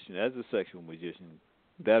magician, as a sexual magician.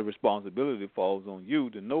 That responsibility falls on you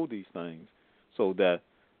to know these things, so that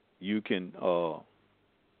you can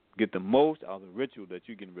get the most out of the ritual that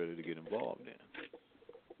you're getting ready to get involved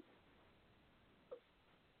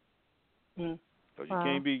in. Because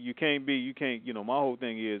you can't. You know, my whole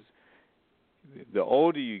thing is, the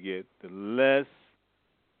older you get, the less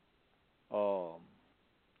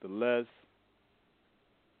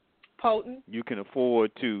potent you can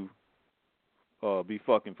afford to be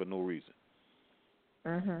fucking for no reason.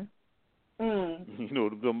 You know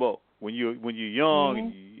what I'm talking about? When you're young,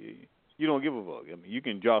 and you don't give a fuck. I mean, you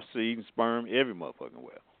can drop seed and sperm every motherfucking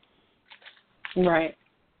well. Right.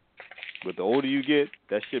 But the older you get,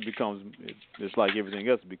 that shit becomes, it's like everything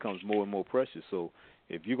else, it becomes more and more precious. So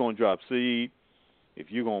if you're gonna drop seed, if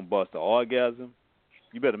you're gonna bust the orgasm,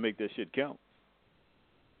 you better make that shit count.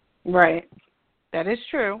 Right. That is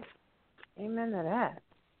true. Amen to that.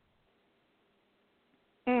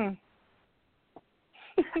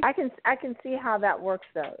 I can see how that works,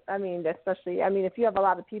 though. I mean, especially, if you have a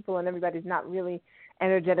lot of people and everybody's not really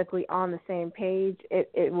energetically on the same page,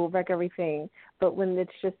 it will wreck everything. But when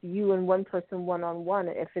it's just you and one person one-on-one,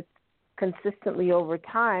 if it's consistently over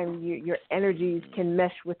time, your energies can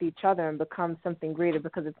mesh with each other and become something greater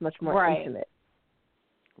because it's much more intimate.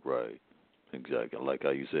 Right. Exactly. I like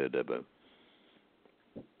how you said that, babe.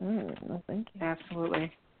 Well, thank you.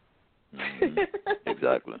 Absolutely. Mm-hmm.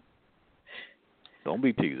 Exactly. Don't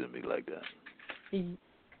be teasing me like that.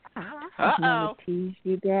 I'm to tease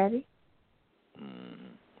you, Daddy.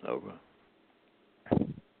 Okay.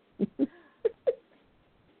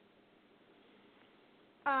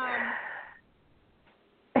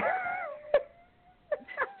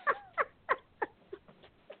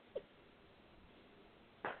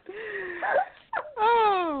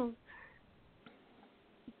 Oh,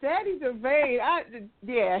 Daddye Duvayne,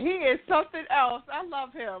 he is something else. I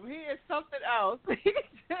love him. He is something else.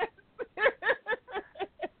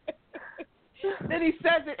 Then he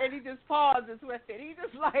says it and he just pauses with it. He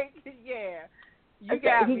just like, yeah, you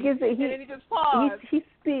got me. Gives it, and then he just pauses. He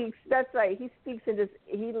speaks. That's right. He speaks and just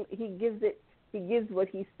he gives it. He gives what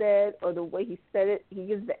he said or the way he said it. He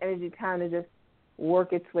gives the energy time to just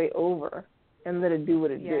work its way over and let it do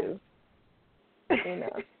what it do. You know,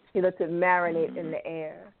 he lets it marinate in the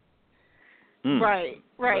air. Right.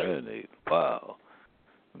 Marinate. Wow.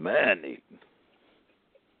 Marinate.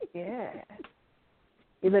 Yeah.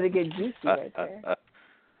 You let it get juicy right there.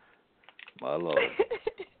 My Lord.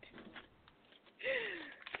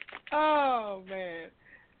 Oh, man.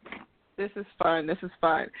 This is fun.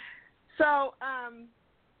 So,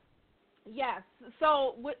 yes.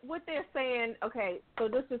 So what they're saying, okay, so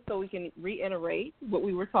this is so we can reiterate what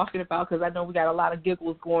we were talking about, because I know we got a lot of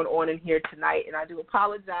giggles going on in here tonight, and I do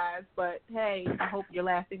apologize, but, hey, I hope you're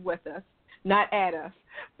laughing with us, not at us.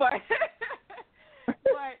 But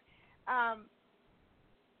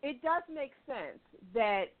it does make sense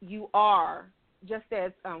that you are, just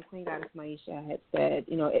as Queen Goddess Maisha had said,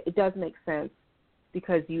 you know, it does make sense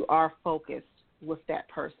because you are focused with that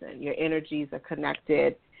person. Your energies are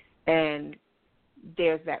connected, and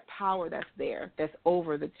there's that power that's there, that's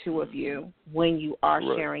over the two of you when you are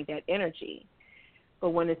sharing that energy. But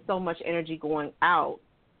when there's so much energy going out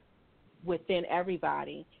within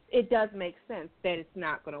everybody, it does make sense that it's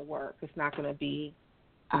not going to work. It's not going to be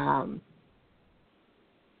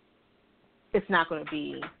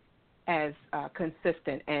as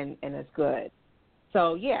consistent and as good.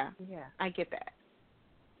 So, yeah, I get that.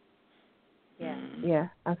 Yeah,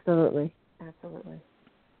 absolutely.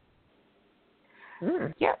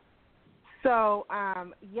 Yep. So,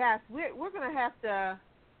 yes, we're going to have to,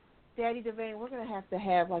 Daddye Duvayne, we're going to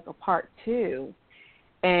have like a part 2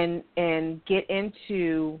 and get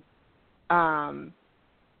into,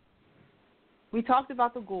 we talked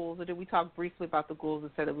about the ghouls, or did we talk briefly about the ghouls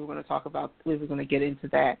and said that we were going to get into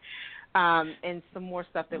that, and some more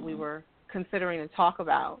stuff that we were considering to talk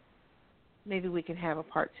about. Maybe we can have a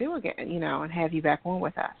part 2 again, you know, and have you back on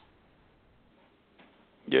with us.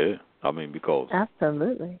 Yeah, I mean, because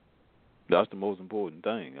absolutely, that's the most important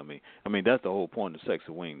thing. I mean that's the whole point of sex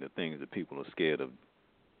wing. The things that people are scared of,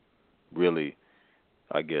 really,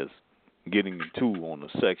 I guess, getting into on the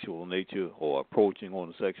sexual nature or approaching on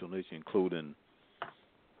the sexual nature, including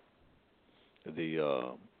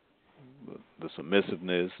the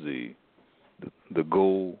submissiveness, the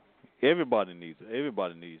goal. Everybody needs to.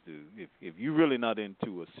 If you're really not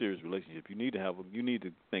into a serious relationship, you need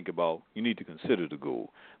to consider the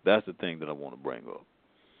goal. That's the thing that I want to bring up.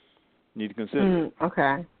 You need to consider it.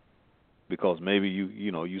 Okay. Because maybe you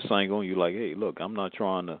single and you're like, hey, look, I'm not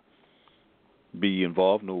trying to be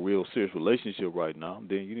involved in no real serious relationship right now.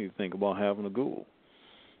 Then you need to think about having a goal.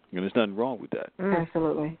 And there's nothing wrong with that.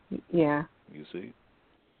 Absolutely. Yeah. You see?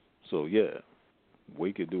 So yeah.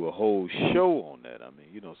 We could do a whole show on that. I mean,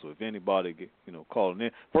 you know, so if anybody get, calling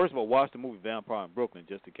in, first of all, watch the movie Vampire in Brooklyn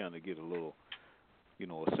just to kind of get a little, a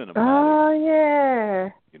cinematic. Oh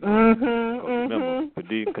yeah. Remember,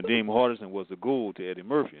 Kadeem Hardison was the ghoul to Eddie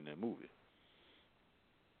Murphy in that movie.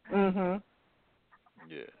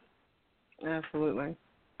 Yeah. Absolutely.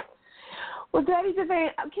 Well, Daddye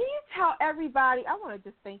Duvayne, can you tell everybody? I want to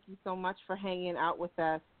just thank you so much for hanging out with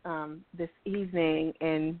us this evening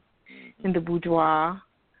in the boudoir.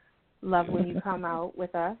 Love when you come out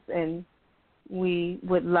with us, and we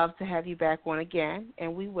would love to have you back on again,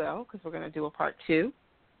 and we will, because we're going to do a part 2.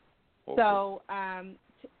 Okay. So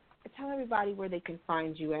tell everybody where they can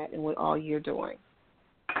find you at and what all you're doing.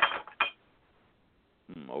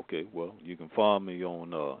 Okay, well, you can find me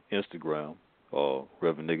on Instagram,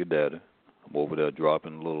 Reverend Daddye. I'm over there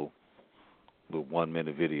dropping little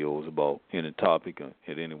 1-minute videos about any topic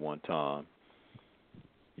at any one time.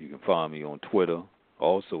 You can find me on Twitter,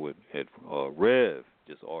 also at Rev,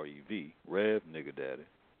 just R-E-V, Rev Daddye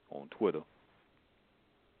on Twitter.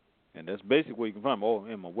 And that's basically where you can find me. Oh,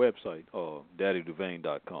 in my website,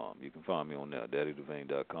 daddyduvayne.com. You can find me on there,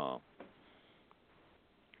 daddyduvayne.com.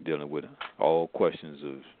 Dealing with all questions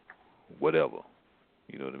of whatever.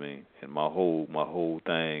 You know what I mean? And my whole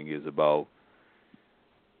thing is about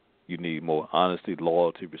you need more honesty,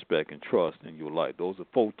 loyalty, respect, and trust in your life. Those are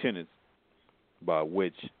 4 tenets by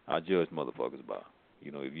which I judge motherfuckers by.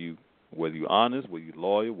 You know, whether you're honest, whether you're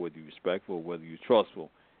loyal, whether you're respectful, whether you're trustful.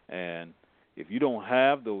 And if you don't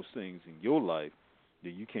have those things in your life,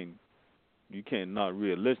 then you can't not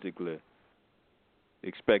realistically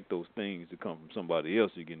expect those things to come from somebody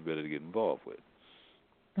else you're getting ready to get involved with.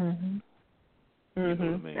 Mhm. You know what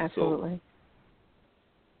I mean? Absolutely. So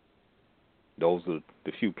those are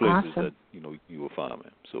the few places Awesome. that, you will find me.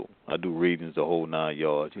 So I do readings the whole 9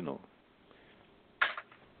 yards,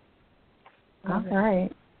 All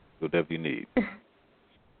right. whatever you need.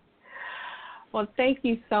 Well, thank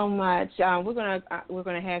you so much. We're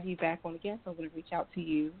gonna have you back on again, so I'm gonna reach out to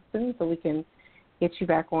you soon so we can get you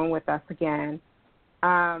back on with us again.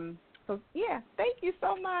 So yeah, thank you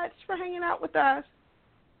so much for hanging out with us.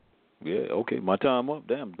 Yeah, okay, my time up.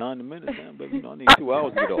 Damn, 90 minutes. Damn, baby, I need 2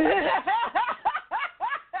 hours to get off.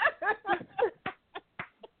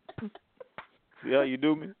 See how you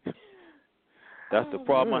do me? That's the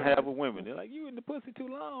problem I have with women. They're like, you in the pussy too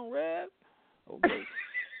long, Rev. Okay.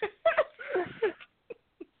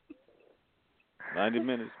 90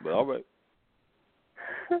 minutes, but all right.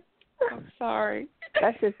 I'm sorry.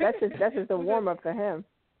 That's just a warm up for him.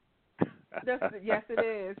 Yes, it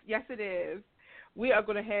is. Yes, it is. We are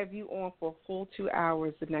going to have you on for a full 2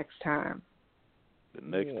 hours the next time. The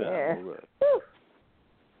next time,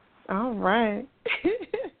 all right.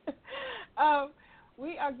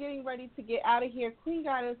 We are getting ready to get out of here. Queen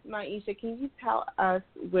Goddess Maisha, can you tell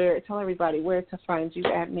everybody where to find you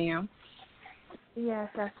at, ma'am? Yes,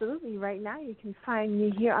 absolutely. Right now you can find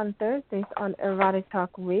me here on Thursdays on Erotic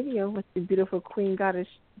Talk Radio with the beautiful Queen Goddess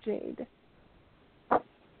Jade.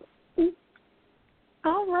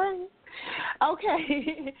 All right.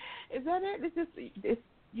 Okay. Is that it?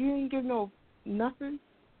 You didn't give no nothing?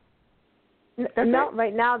 No,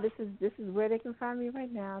 right now this is where they can find me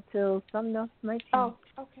right now till something else might change. Oh,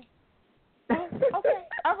 okay. Okay.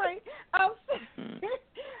 All right.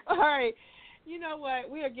 All right. You know what?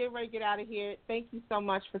 We are getting ready to get out of here. Thank you so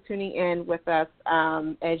much for tuning in with us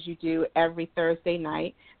as you do every Thursday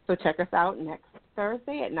night. So check us out next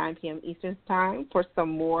Thursday at 9 p.m. Eastern Time for some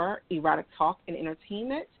more erotic talk and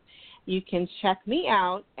entertainment. You can check me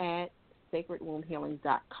out at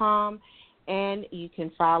sacredwombhealing.com, and you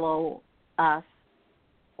can follow us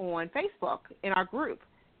on Facebook in our group,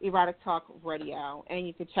 Erotic Talk Radio. And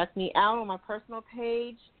you can check me out on my personal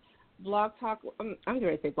page, Blog Talk, I'm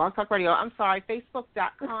going to say Blog Talk Radio. I'm sorry,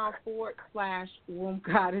 Facebook.com/Womb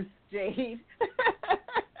Goddess Jade.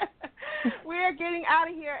 We're getting out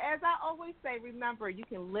of here. As I always say, remember, you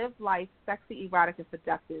can live life sexy, erotic, and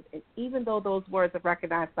seductive. And even though those words are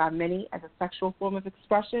recognized by many as a sexual form of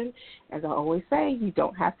expression, as I always say, you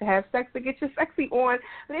don't have to have sex to get your sexy on.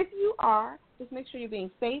 But if you are, just make sure you're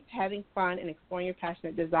being safe, having fun, and exploring your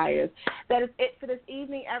passionate desires. That is it for this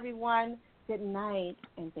evening, everyone. Good night,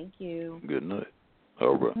 and thank you. Good night.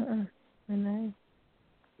 All right. Good night.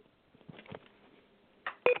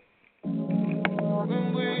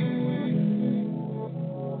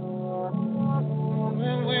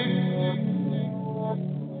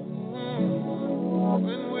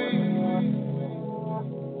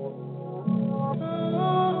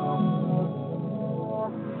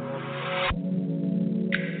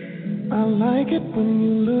 I like it when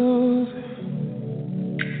you lose it.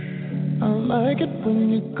 I like it when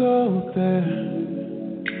you go there.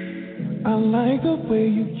 I like the way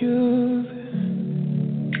you use it.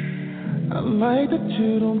 I like that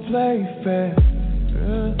you don't play fair.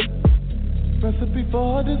 Recipe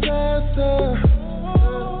for disaster.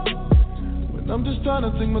 When I'm just trying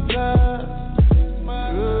to sing my time.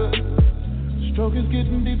 Stroke is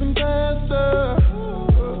getting deep and faster.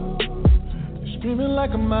 You're screaming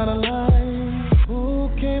like I'm out of line. Who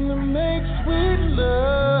came to make sweet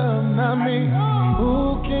love? Not me.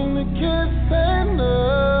 Who came to kiss and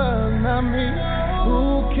love? Not me.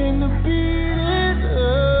 Who came to beat it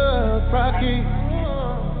up? Rocky.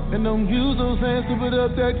 And don't use those hands to put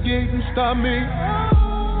up that gate and stop me.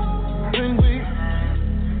 When we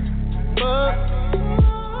fuck.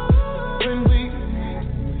 When we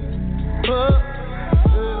fuck.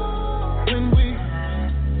 When we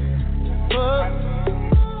fuck.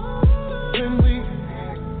 When we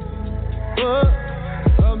fuck.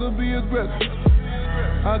 I can be aggressive.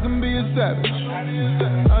 I can be a savage.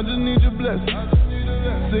 I just need your blessing.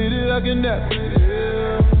 Say that I can never.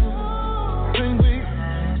 When we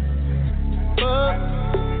fuck,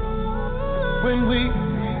 when we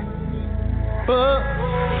fuck.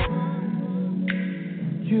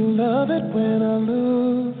 You love it when I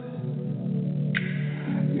lose it.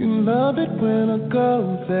 You love it when I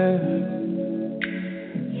go there.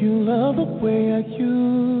 You love the way I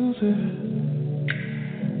use it.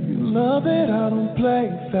 You love it, I don't play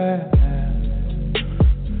fast.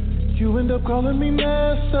 You end up calling me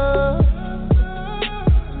master.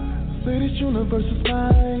 Say this universe is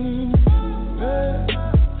mine. Yeah.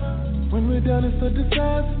 When we're done, it's a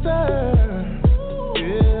disaster.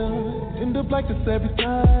 Yeah, end up like this every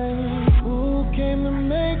time. Who came to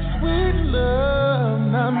make sweet love?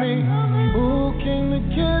 Not me. Who came to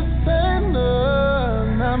kiss and love?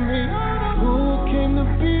 Not me. Who came to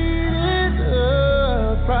beat it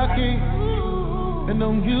up? Rocky. And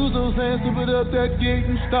don't use those hands to put up that gate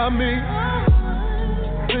and stop me.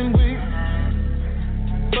 When we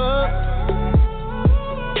fuck,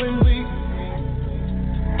 when we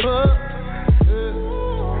fuck,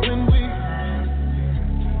 when we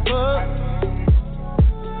fuck,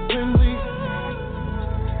 when we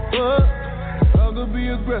fuck. I can be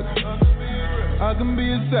aggressive, I can be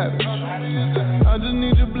a savage. I just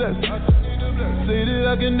need your blessing. Say that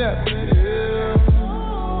I can nap. Yeah.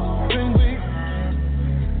 When we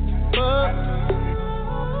fuck,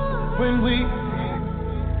 when we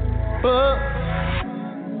fuck.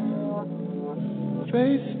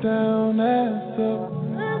 Face down, ass up.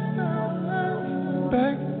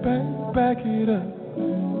 Back it up.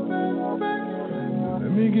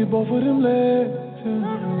 Let me get both of them legs, yeah.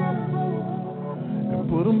 And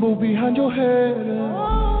put them both behind your head, yeah.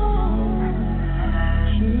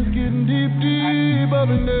 Shit's getting deep up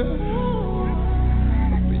in there.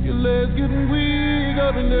 I feel your legs getting weak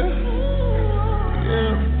up in there.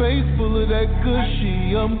 Yeah, face full of that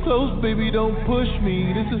gushy. I'm close, baby, don't push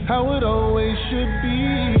me. This is how it always should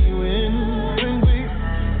be. When we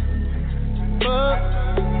fuck,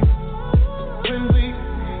 when we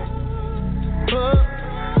fuck,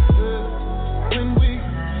 when we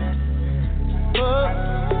fuck,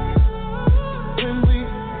 when we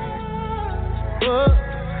fuck.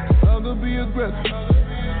 I can be aggressive,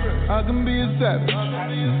 I can be a savage. I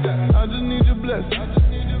just need your blessing.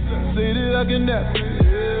 Say that I can nap.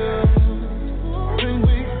 Yeah. When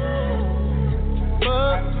we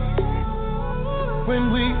fuck, when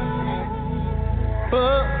we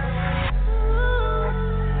fuck.